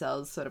dopamine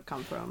cells sort of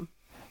come from?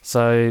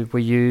 So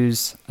we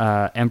use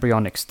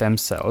embryonic stem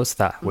cells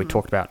that we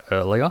talked about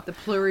earlier. The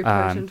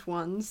pluripotent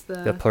ones.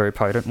 The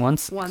pluripotent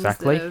ones,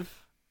 exactly. That have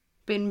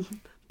been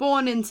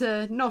born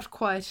into not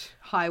quite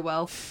high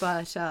wealth,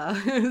 but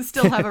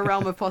still have a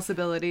realm of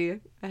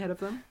possibility ahead of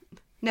them.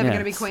 Never going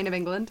to be Queen of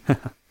England.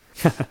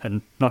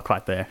 And not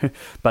quite there,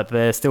 but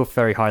they're still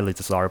very highly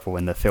desirable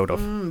in the field of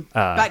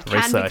but can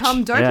research.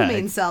 Become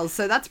dopamine cells,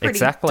 so that's pretty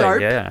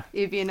dope.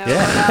 If you know what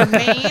I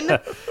mean.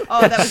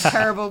 Oh, that was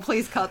terrible.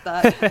 Please cut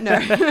that.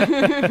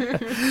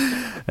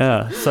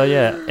 No. So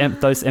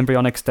those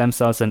embryonic stem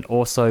cells, and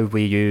also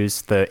we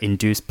use the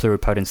induced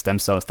pluripotent stem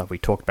cells that we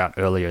talked about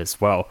earlier as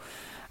well.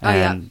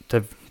 And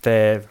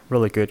they're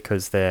really good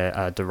because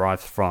they're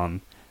derived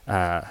from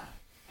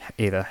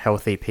either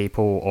healthy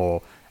people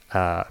or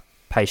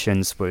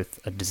patients with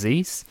a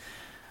disease.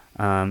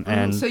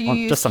 And so you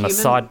use just on a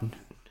side,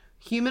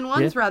 human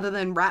ones rather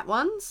than rat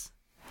ones?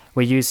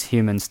 We use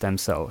human stem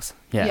cells,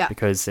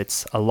 because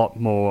it's a lot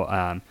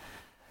more,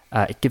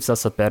 it gives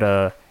us a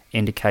better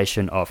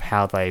indication of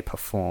how they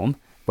perform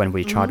when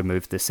we try to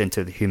move this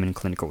into the human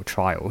clinical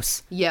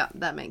trials. Yeah,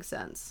 that makes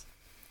sense.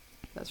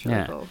 That's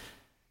really cool.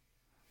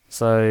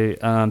 So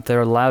there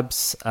are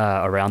labs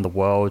around the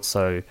world,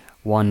 so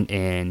one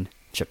in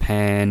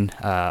Japan,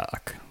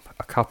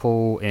 a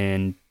couple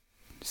in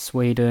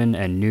Sweden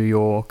and New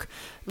York.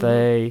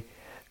 They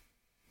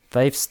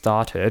they've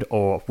started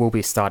or will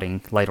be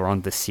starting later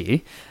on this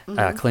year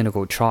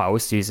clinical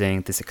trials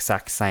using this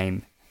exact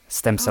same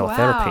stem cell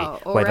therapy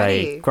where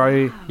they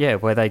grow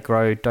where they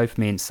grow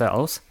dopamine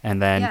cells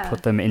and then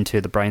put them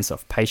into the brains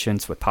of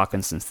patients with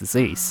Parkinson's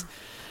disease.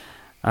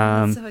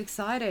 That's so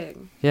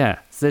exciting. Yeah,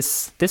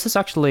 this has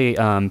actually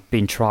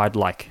been tried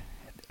like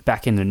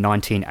back in the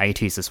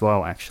 1980s as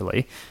well,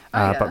 actually.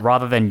 But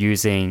rather than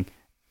using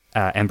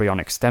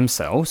embryonic stem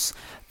cells,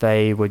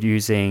 they were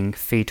using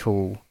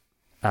fetal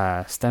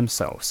stem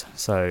cells.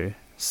 So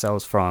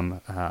cells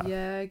from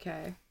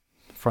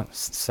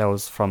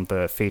cells from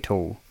the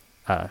fetal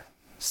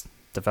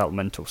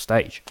developmental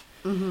stage.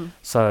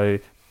 So,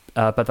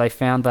 but they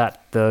found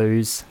that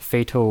those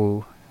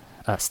fetal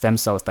stem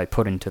cells they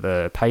put into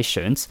the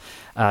patients,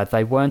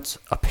 they weren't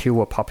a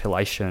pure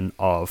population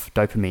of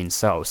dopamine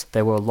cells.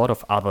 There were a lot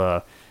of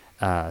other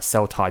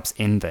cell types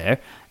in there,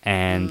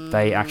 and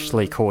they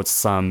actually caused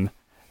some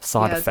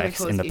side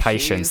effects in the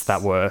patients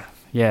that were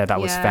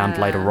was found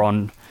later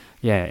on,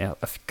 a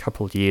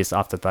couple of years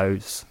after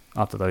those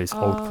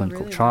old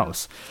clinical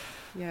trials.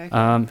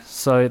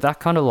 So that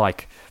kind of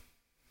like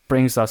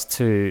brings us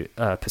to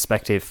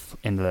perspective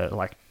in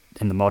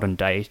the modern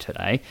day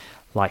today.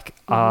 Like,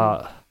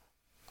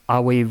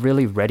 are we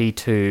really ready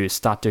to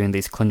start doing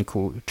these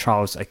clinical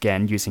trials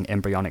again using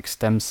embryonic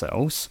stem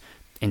cells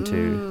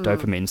into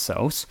dopamine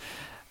cells?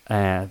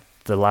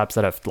 The labs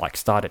that have like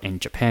started in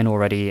Japan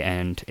already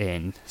and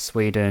in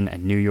Sweden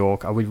and New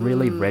York, are we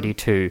really ready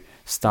to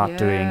start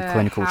doing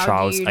clinical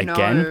trials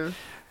again? Know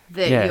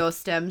that your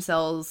stem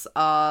cells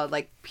are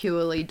like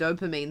purely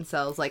dopamine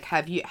cells? Like,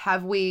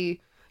 have we,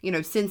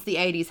 since the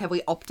 80s, have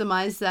we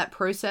optimized that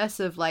process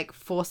of like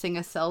forcing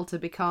a cell to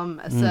become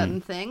a certain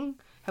thing?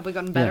 Have we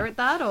gotten better at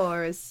that,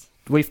 or is...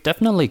 We've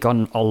definitely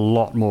gotten a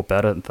lot more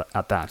better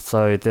at that.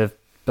 So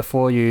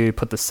before you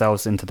put the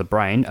cells into the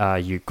brain,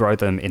 you grow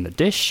them in the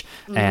dish,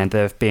 and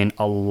there have been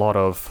a lot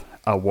of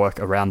work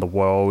around the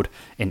world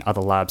in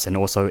other labs and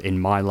also in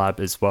my lab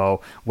as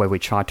well, where we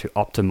try to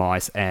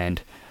optimize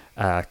and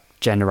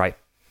generate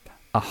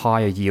a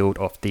higher yield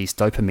of these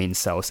dopamine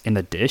cells in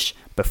the dish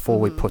before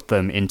we put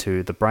them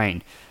into the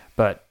brain.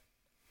 But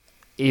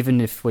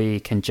even if we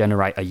can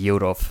generate a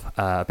yield of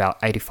about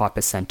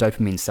 85%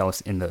 dopamine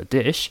cells in the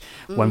dish,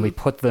 when we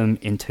put them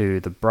into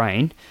the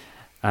brain,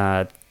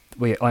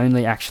 we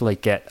only actually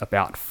get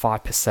about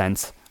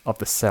 5% of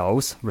the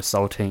cells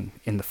resulting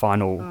in the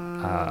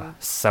final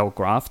cell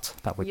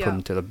graft that we put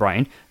into the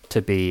brain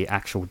to be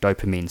actual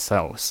dopamine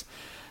cells.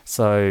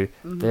 So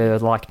they're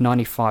like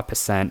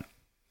 95%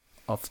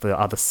 of the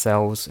other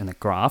cells in the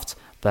graft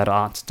that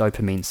aren't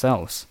dopamine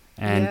cells.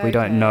 And we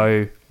don't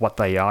know what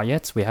they are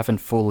yet. We haven't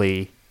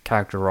fully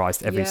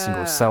characterized every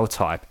single cell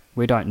type.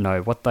 We don't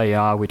know what they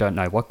are. We don't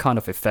know what kind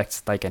of effects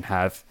they can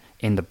have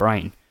in the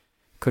brain.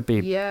 Could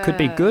be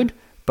good,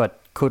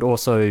 but could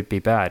also be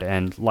bad.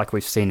 And like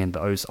we've seen in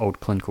those old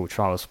clinical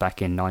trials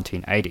back in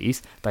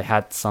 1980s, they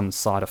had some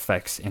side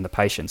effects in the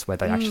patients where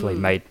they actually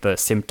made the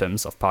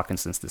symptoms of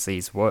Parkinson's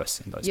disease worse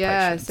in those patients.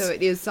 Yeah, so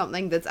it is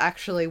something that's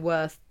actually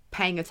worth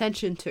paying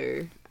attention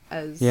to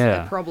as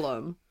a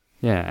problem.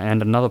 Yeah,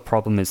 and another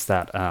problem is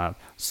that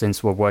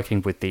since we're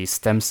working with these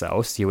stem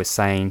cells, you were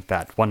saying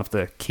that one of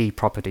the key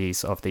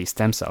properties of these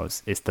stem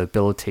cells is the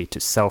ability to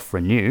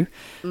self-renew.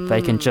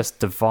 They can just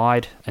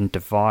divide and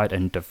divide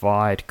and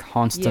divide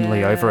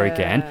constantly over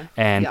again,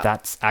 and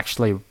that's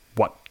actually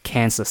what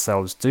cancer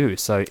cells do.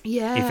 So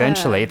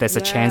eventually there's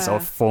a chance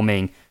of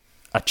forming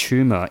a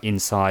tumor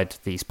inside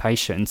these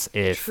patients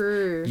if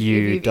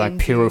you don't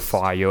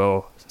purify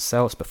your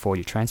cells before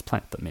you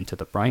transplant them into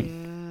the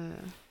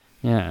brain.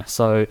 Yeah,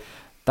 so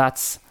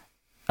that's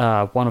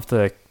one of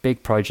the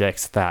big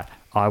projects that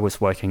I was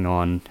working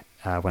on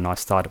when I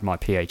started my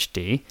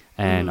PhD.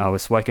 And I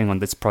was working on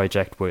this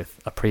project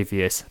with a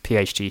previous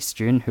PhD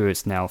student who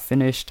is now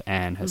finished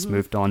and has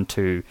moved on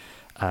to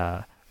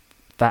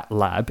that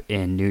lab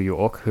in New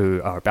York,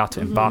 who are about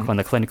to embark on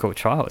the clinical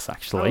trials,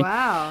 actually. Oh,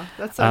 wow.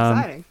 That's so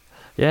exciting.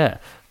 Yeah,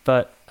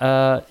 but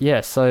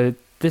so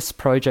this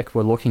project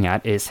we're looking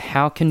at is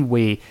how can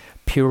we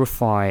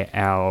purify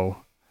our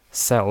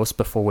cells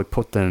before we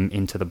put them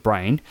into the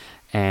brain,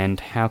 and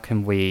how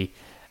can we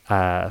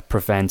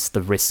prevent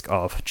the risk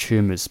of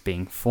tumors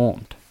being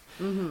formed.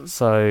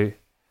 So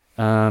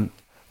what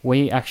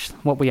we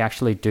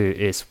actually do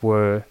is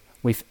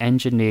we've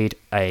engineered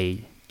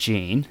a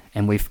gene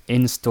and we've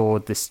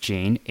installed this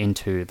gene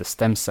into the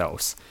stem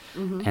cells,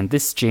 and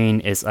this gene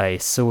is a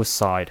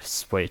suicide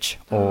switch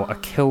or a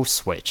kill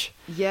switch.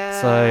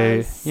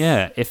 So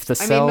if the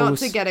cells, not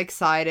to get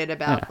excited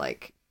about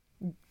like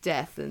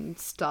death and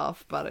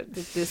stuff, but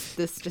this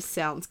just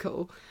sounds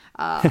cool.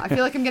 I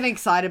feel like I'm getting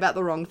excited about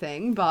the wrong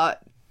thing,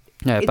 but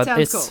it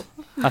sounds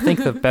cool. I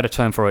think the better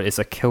term for it is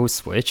a kill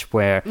switch,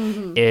 where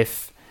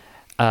if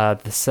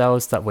the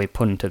cells that we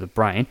put into the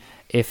brain,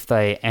 if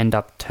they end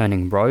up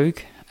turning rogue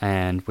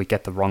and we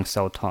get the wrong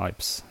cell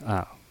types,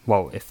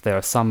 if there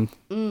are some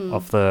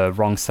of the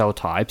wrong cell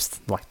types,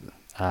 like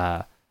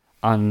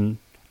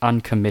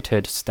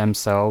uncommitted stem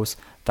cells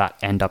that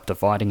end up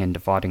dividing and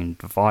dividing and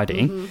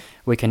dividing,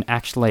 we can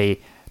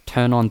actually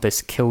turn on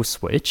this kill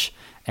switch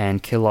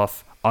and kill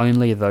off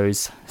only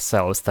those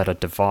cells that are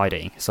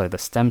dividing, so the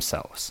stem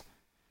cells.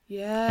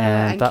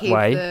 Yeah, and that keep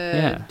way,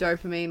 the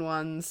dopamine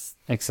ones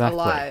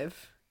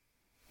alive.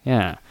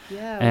 Yeah.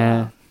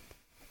 Yeah.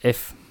 Wow.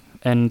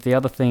 And the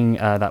other thing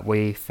that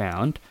we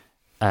found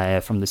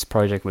from this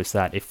project was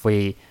that if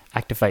we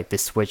activate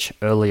this switch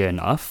early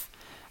enough,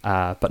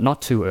 but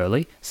not too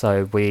early,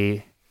 so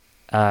we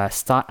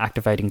start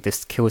activating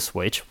this kill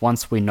switch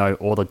once we know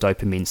all the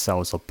dopamine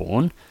cells are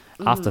born.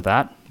 After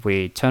that,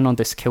 we turn on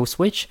this kill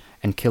switch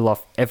and kill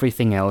off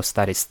everything else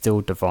that is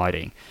still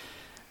dividing.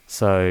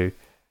 So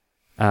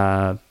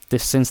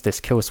since this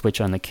kill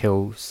switch only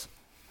kills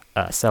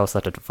cells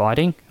that are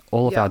dividing,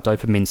 all of our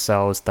dopamine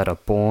cells that are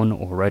born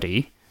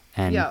already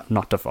and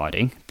not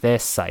dividing, they're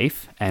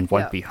safe and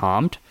won't be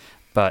harmed.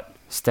 But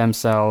stem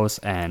cells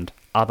and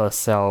other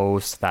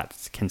cells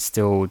that can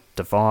still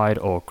divide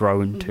or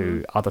grow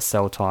into other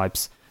cell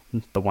types,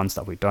 the ones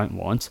that we don't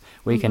want,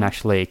 we can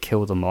actually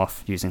kill them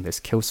off using this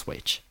kill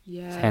switch.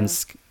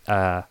 Hence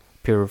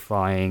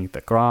purifying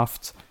the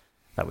grafts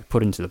that we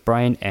put into the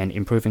brain and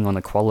improving on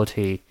the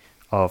quality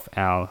of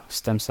our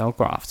stem cell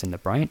grafts in the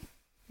brain.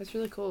 That's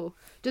really cool.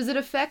 Does it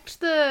affect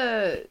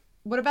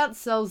what about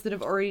cells that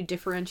have already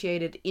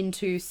differentiated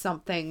into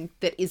something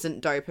that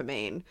isn't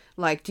dopamine?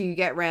 Like, do you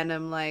get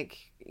random,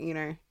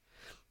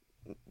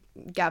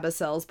 GABA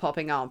cells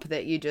popping up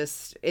that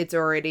it's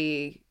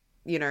already,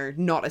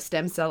 not a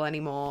stem cell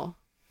anymore?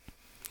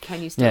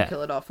 Can you still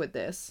kill it off with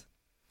this?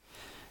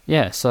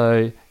 Yeah,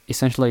 so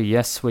essentially,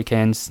 yes, we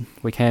can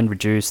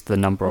reduce the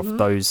number of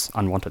those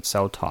unwanted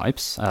cell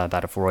types that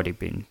have already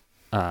been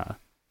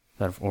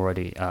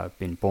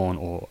born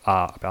or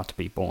are about to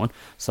be born.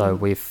 So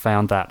we've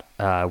found that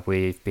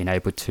we've been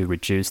able to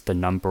reduce the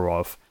number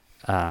of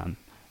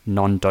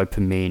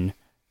non-dopamine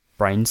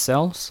brain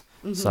cells.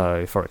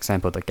 So, for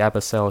example, the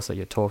GABA cells that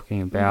you're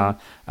talking about,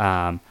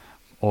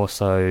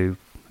 also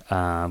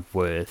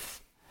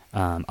with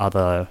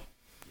other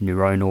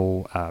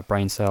neuronal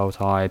brain cell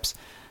types.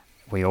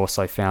 We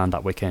also found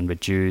that we can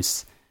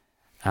reduce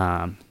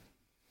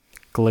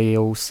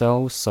glial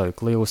cells. So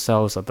glial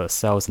cells are the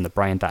cells in the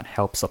brain that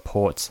help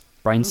support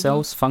brain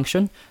cells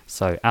function.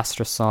 So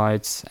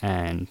astrocytes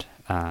and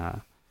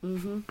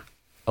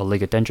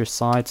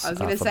oligodendrocytes. I was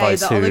going to say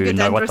the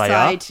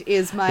oligodendrocyte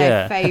is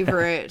my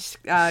favorite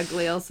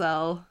glial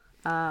cell.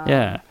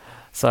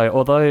 So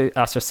although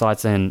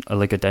astrocytes and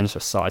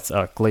oligodendrocytes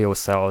are glial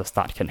cells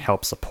that can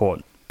help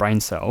support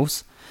brain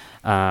cells,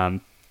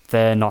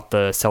 they're not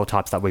the cell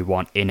types that we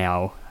want in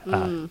our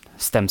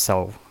stem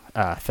cell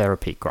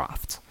therapy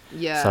graft.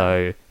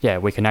 So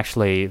we can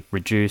actually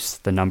reduce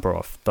the number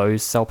of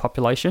those cell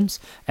populations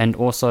and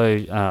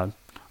also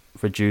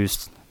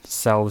reduce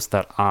cells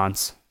that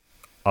aren't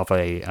of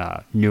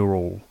a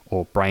neural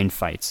or brain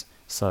fate.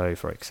 So,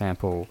 for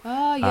example...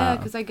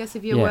 because I guess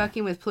if you're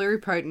working with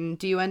pluripotent,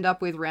 do you end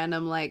up with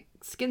random,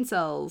 skin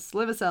cells,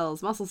 liver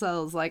cells, muscle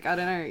cells? I don't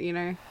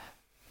know,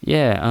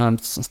 Yeah,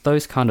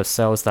 those kind of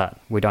cells that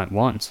we don't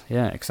want.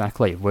 Yeah,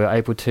 exactly. We're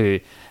able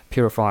to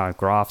purify our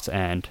graft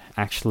and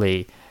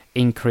actually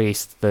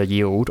increase the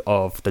yield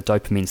of the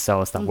dopamine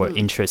cells that we're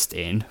interested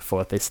in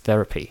for this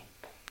therapy.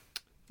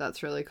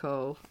 That's really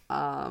cool.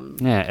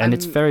 And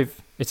it's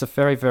a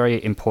very,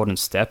 very important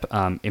step,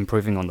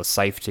 improving on the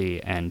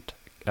safety and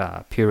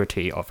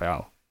purity of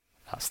our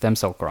stem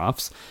cell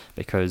grafts,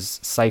 because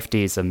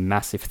safety is a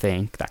massive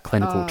thing that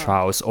clinical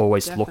trials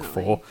always look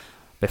for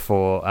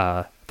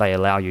before they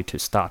allow you to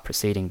start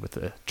proceeding with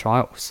the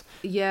trials.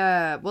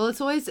 Yeah, well,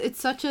 it's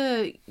such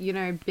a,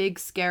 big,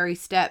 scary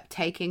step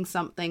taking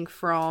something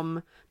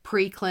from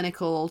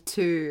preclinical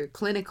to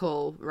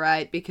clinical,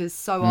 right? Because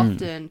so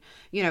often,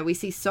 we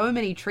see so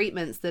many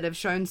treatments that have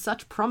shown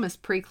such promise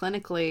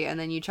preclinically, and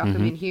then you chuck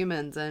them in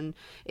humans and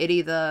it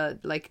either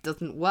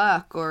doesn't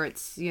work or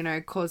it's,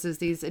 causes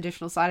these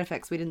additional side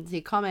effects we didn't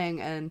see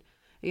coming. And,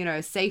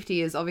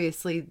 safety is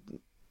obviously,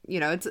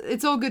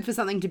 it's all good for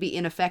something to be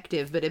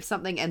ineffective, but if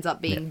something ends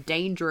up being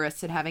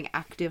dangerous and having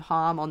active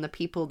harm on the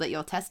people that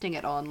you're testing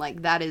it on,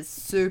 that is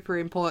super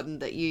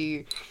important that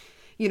you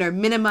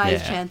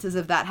minimize chances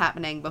of that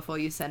happening before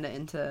you send it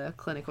into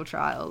clinical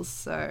trials.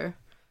 So,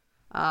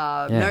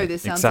 no,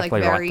 this sounds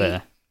exactly like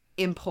very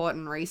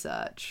important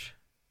research.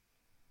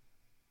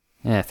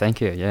 Yeah, thank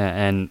you. Yeah,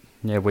 and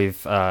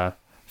we've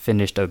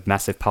finished a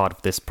massive part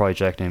of this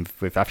project, and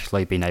we've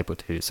actually been able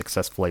to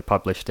successfully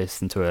publish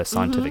this into a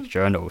scientific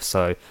journal.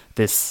 So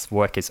this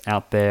work is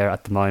out there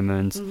at the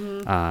moment,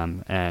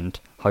 and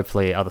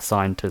hopefully other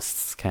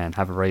scientists can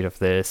have a read of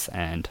this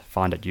and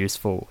find it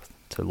useful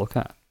to look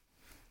at.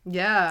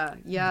 Yeah.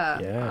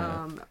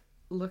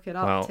 Look it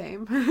up,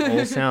 team.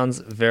 All sounds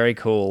very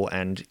cool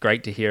and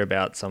great to hear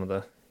about some of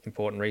the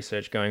important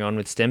research going on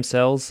with stem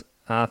cells.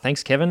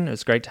 Thanks, Kevin. It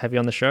was great to have you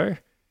on the show.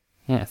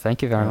 Yeah,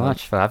 thank you very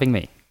much for having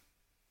me.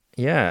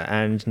 Yeah,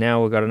 and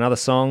now we've got another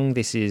song.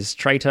 This is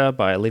Traitor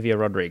by Olivia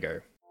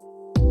Rodrigo.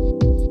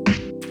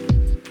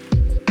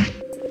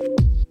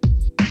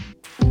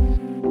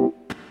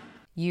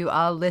 You You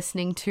are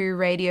listening to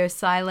Radio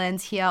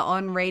Silence here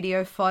on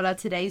Radio Fodder.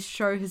 Today's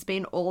show has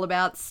been all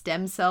about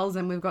stem cells,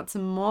 and we've got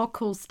some more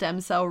cool stem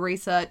cell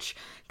research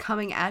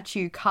coming at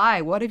you.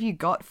 Kai, what have you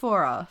got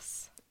for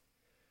us?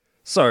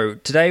 So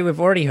today we've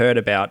already heard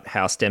about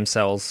how stem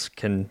cells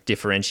can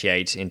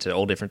differentiate into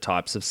all different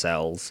types of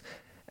cells,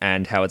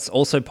 and how it's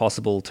also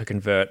possible to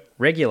convert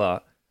regular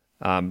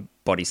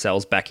body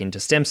cells back into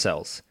stem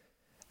cells.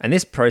 And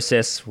this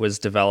process was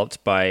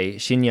developed by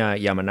Shinya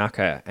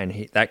Yamanaka,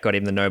 and that got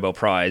him the Nobel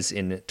Prize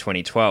in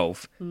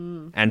 2012.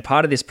 And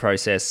part of this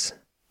process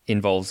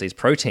involves these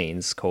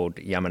proteins called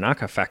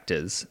Yamanaka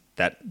factors.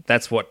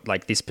 That's what,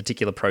 like, this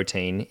particular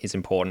protein is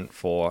important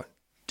for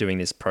doing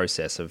this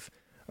process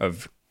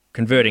of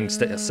converting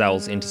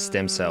cells into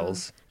stem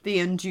cells. The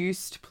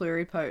induced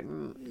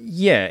pluripotent.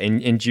 Yeah,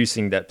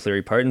 inducing that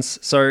pluripotence.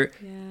 So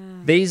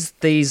these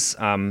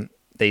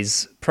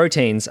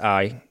proteins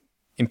are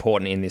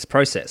important in this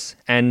process,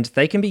 and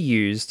they can be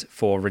used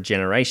for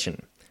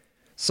regeneration.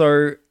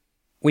 So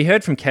we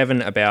heard from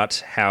Kevin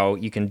about how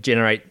you can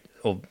generate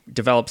or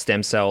develop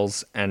stem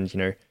cells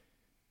and,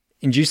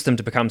 induce them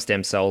to become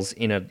stem cells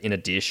in a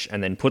dish,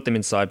 and then put them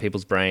inside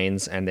people's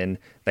brains, and then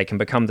they can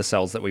become the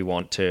cells that we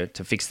want to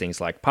fix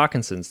things like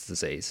Parkinson's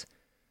disease.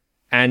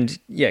 And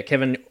yeah,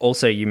 Kevin,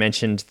 also you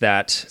mentioned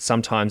that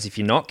sometimes if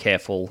you're not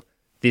careful,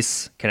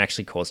 this can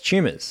actually cause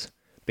tumors,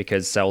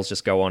 because cells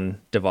just go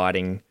on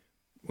dividing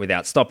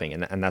without stopping,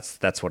 and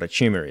that's what a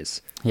tumor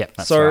is. Yep,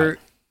 that's right.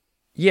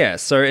 Yeah,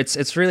 so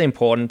it's really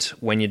important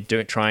when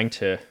you're trying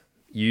to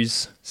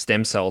use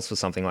stem cells for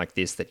something like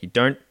this that you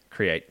don't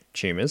create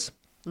tumors.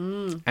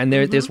 And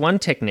there's one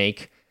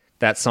technique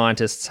that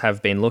scientists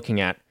have been looking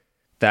at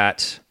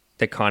that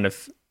kind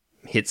of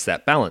hits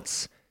that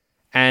balance,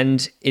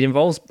 and it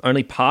involves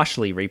only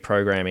partially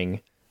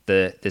reprogramming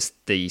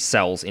the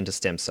cells into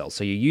stem cells.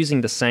 So you're using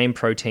the same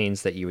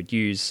proteins that you would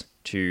use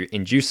to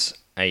induce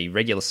a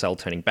regular cell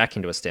turning back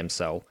into a stem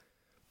cell,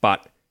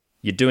 but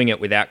you're doing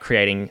it without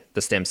creating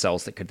the stem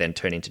cells that could then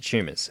turn into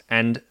tumors.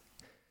 And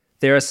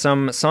there are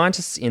some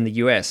scientists in the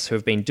US who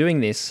have been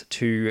doing this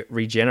to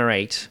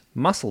regenerate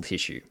muscle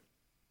tissue.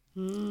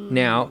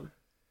 Now,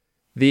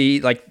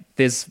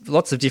 there's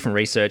lots of different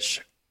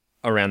research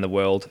around the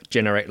world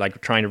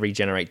trying to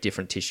regenerate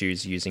different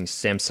tissues using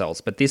stem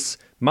cells, but this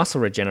muscle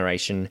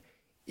regeneration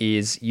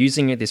is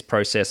using this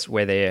process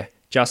where they're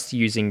just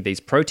using these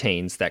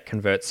proteins that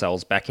convert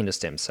cells back into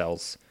stem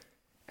cells,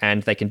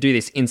 and they can do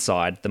this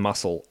inside the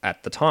muscle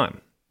at the time.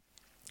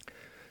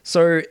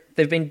 So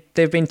they've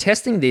been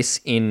testing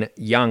this in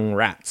young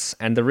rats,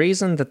 and the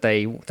reason that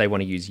they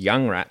want to use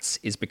young rats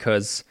is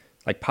because,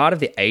 like, part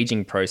of the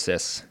aging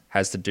process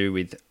has to do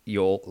with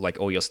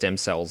all your stem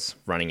cells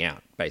running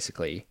out,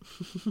 basically.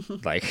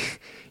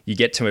 Like, you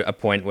get to a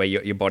point where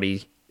your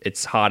body,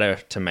 it's harder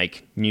to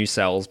make new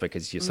cells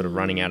because you're sort of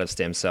running out of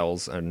stem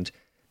cells, and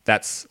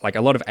that's like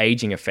a lot of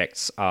aging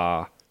effects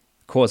are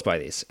caused by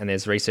this. And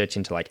there's research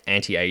into like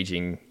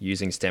anti-aging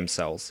using stem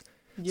cells.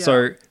 Yeah.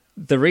 So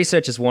the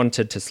researchers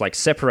wanted to like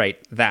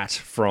separate that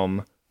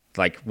from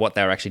like what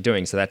they were actually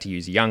doing, so they had to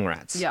use young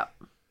rats. Yeah.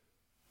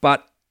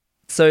 But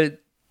so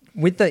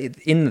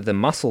in the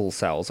muscle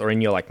cells, or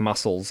in your like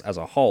muscles as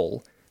a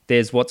whole,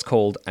 there's what's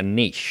called a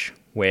niche,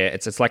 where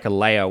it's like a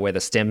layer where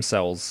the stem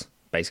cells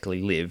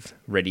basically live,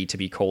 ready to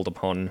be called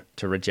upon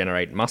to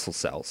regenerate muscle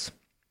cells.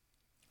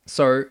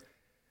 So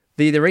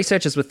the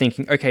researchers were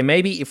thinking, okay,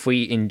 maybe if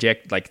we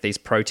inject like these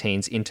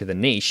proteins into the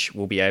niche,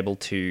 we'll be able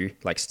to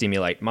like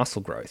stimulate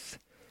muscle growth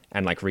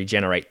and like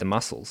regenerate the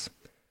muscles.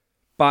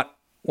 But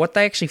what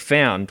they actually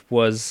found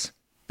was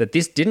that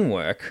this didn't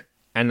work,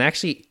 and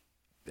actually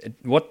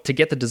to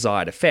get the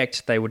desired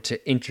effect, they were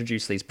to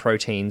introduce these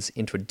proteins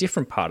into a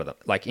different part of them,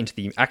 like into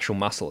the actual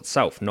muscle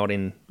itself, not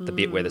in the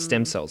bit where the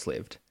stem cells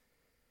lived.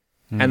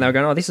 And they were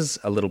going, oh, this is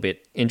a little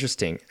bit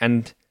interesting.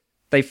 And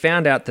they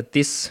found out that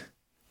this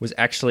was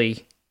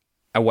actually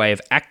a way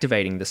of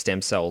activating the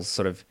stem cells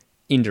sort of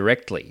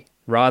indirectly.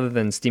 Rather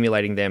than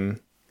stimulating them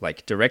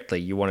like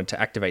directly, you wanted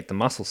to activate the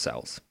muscle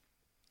cells.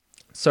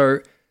 So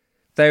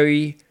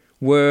they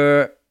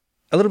were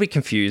a little bit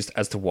confused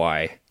as to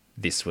why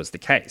this was the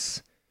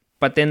case.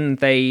 But then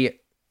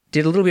they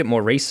did a little bit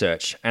more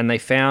research, and they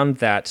found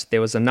that there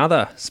was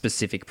another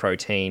specific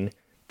protein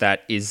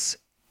that is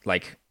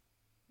like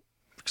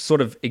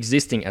sort of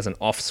existing as an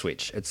off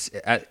switch.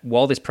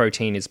 While this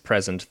protein is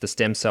present, the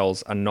stem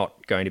cells are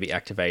not going to be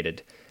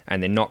activated,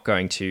 and they're not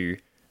going to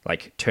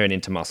like turn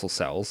into muscle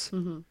cells.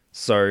 Mm-hmm.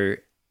 So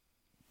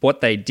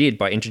what they did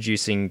by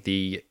introducing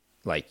the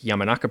like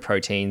Yamanaka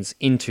proteins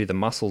into the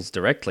muscles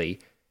directly,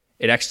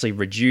 it actually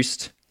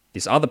reduced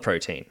this other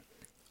protein,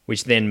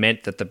 which then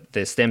meant that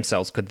the stem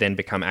cells could then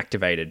become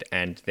activated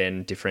and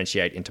then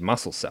differentiate into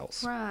muscle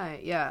cells. Right,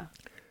 yeah.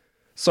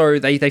 So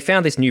they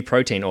found this new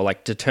protein, or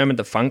like determined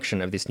the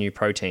function of this new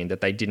protein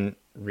that they didn't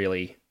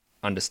really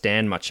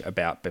understand much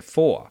about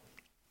before.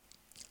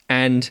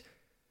 And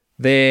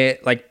they're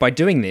like, by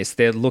doing this,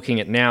 they're looking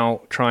at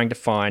now trying to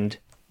find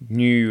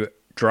new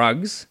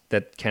drugs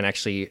that can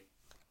actually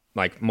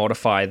like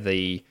modify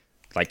the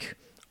like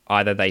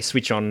either they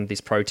switch on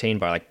this protein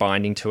by like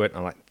binding to it,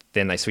 and like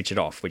then they switch it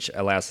off, which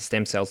allows the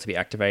stem cells to be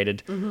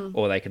activated,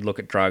 or they could look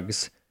at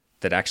drugs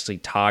that actually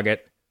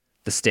target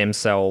the stem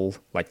cell,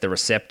 like the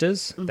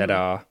receptors that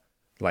are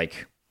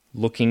like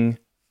looking,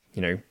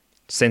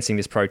 sensing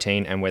this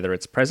protein and whether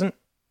it's present.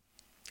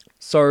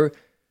 So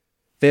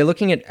they're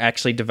looking at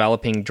actually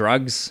developing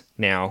drugs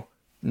now,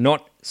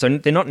 so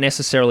they're not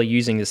necessarily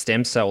using the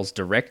stem cells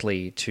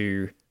directly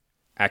to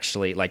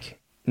actually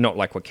not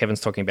like what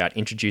Kevin's talking about,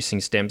 introducing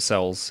stem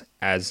cells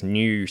as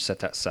new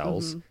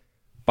cells,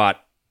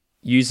 but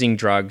using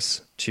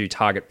drugs to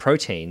target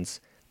proteins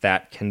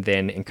that can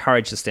then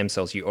encourage the stem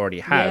cells you already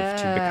have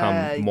to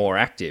become more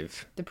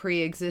active. The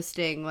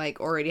pre-existing,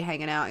 already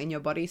hanging out in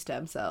your body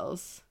stem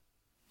cells.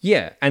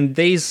 Yeah, and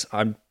these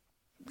are,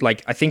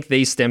 I think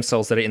these stem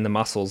cells that are in the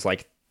muscles,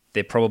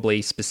 they're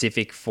probably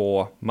specific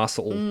for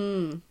muscle.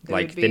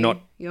 They're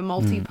not... Your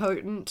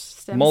multipotent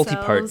stem cells.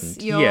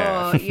 Multipotent,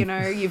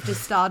 you've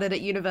just started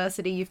at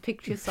university, you've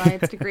picked your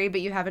science degree,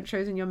 but you haven't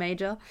chosen your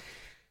major.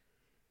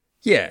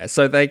 Yeah,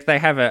 so they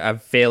have a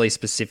fairly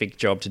specific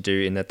job to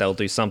do in that they'll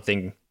do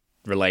something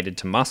related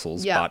to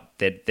muscles, but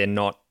they're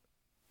not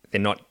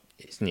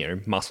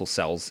muscle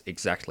cells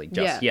exactly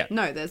just yet.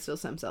 No, they're still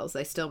stem cells.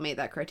 They still meet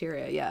that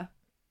criteria, yeah.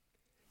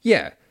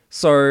 Yeah,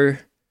 so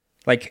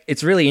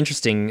it's really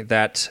interesting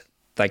that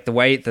the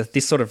way that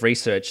this sort of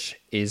research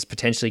is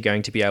potentially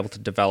going to be able to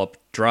develop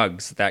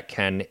drugs that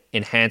can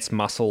enhance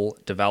muscle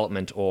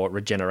development or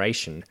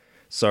regeneration.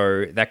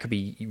 So that could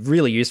be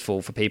really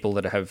useful for people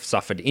that have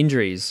suffered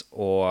injuries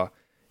or,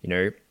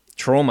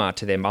 trauma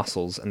to their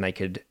muscles, and they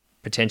could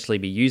potentially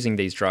be using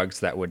these drugs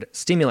that would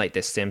stimulate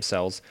their stem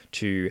cells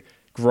to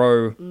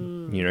grow,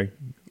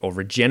 or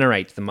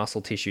regenerate the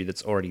muscle tissue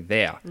that's already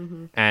there.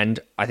 And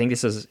I think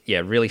this is,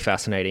 really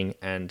fascinating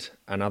and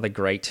another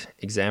great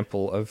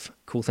example of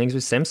cool things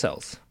with stem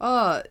cells.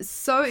 Oh,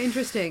 so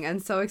interesting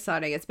and so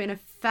exciting. It's been a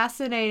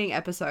fascinating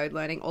episode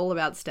learning all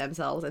about stem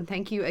cells, and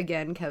thank you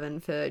again,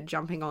 Kevin, for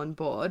jumping on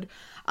board.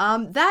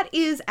 That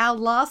is our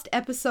last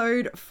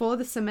episode for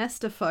the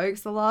semester,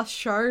 folks, the last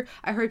show.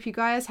 I hope you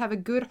guys have a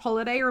good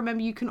holiday.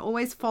 Remember, you can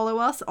always follow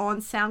us on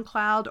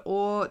SoundCloud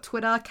or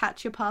Twitter,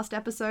 catch your past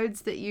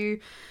episodes that you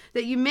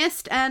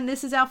missed, and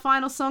this is our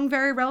final song,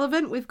 very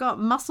relevant. We've got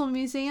Muscle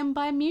Museum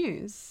by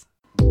Muse.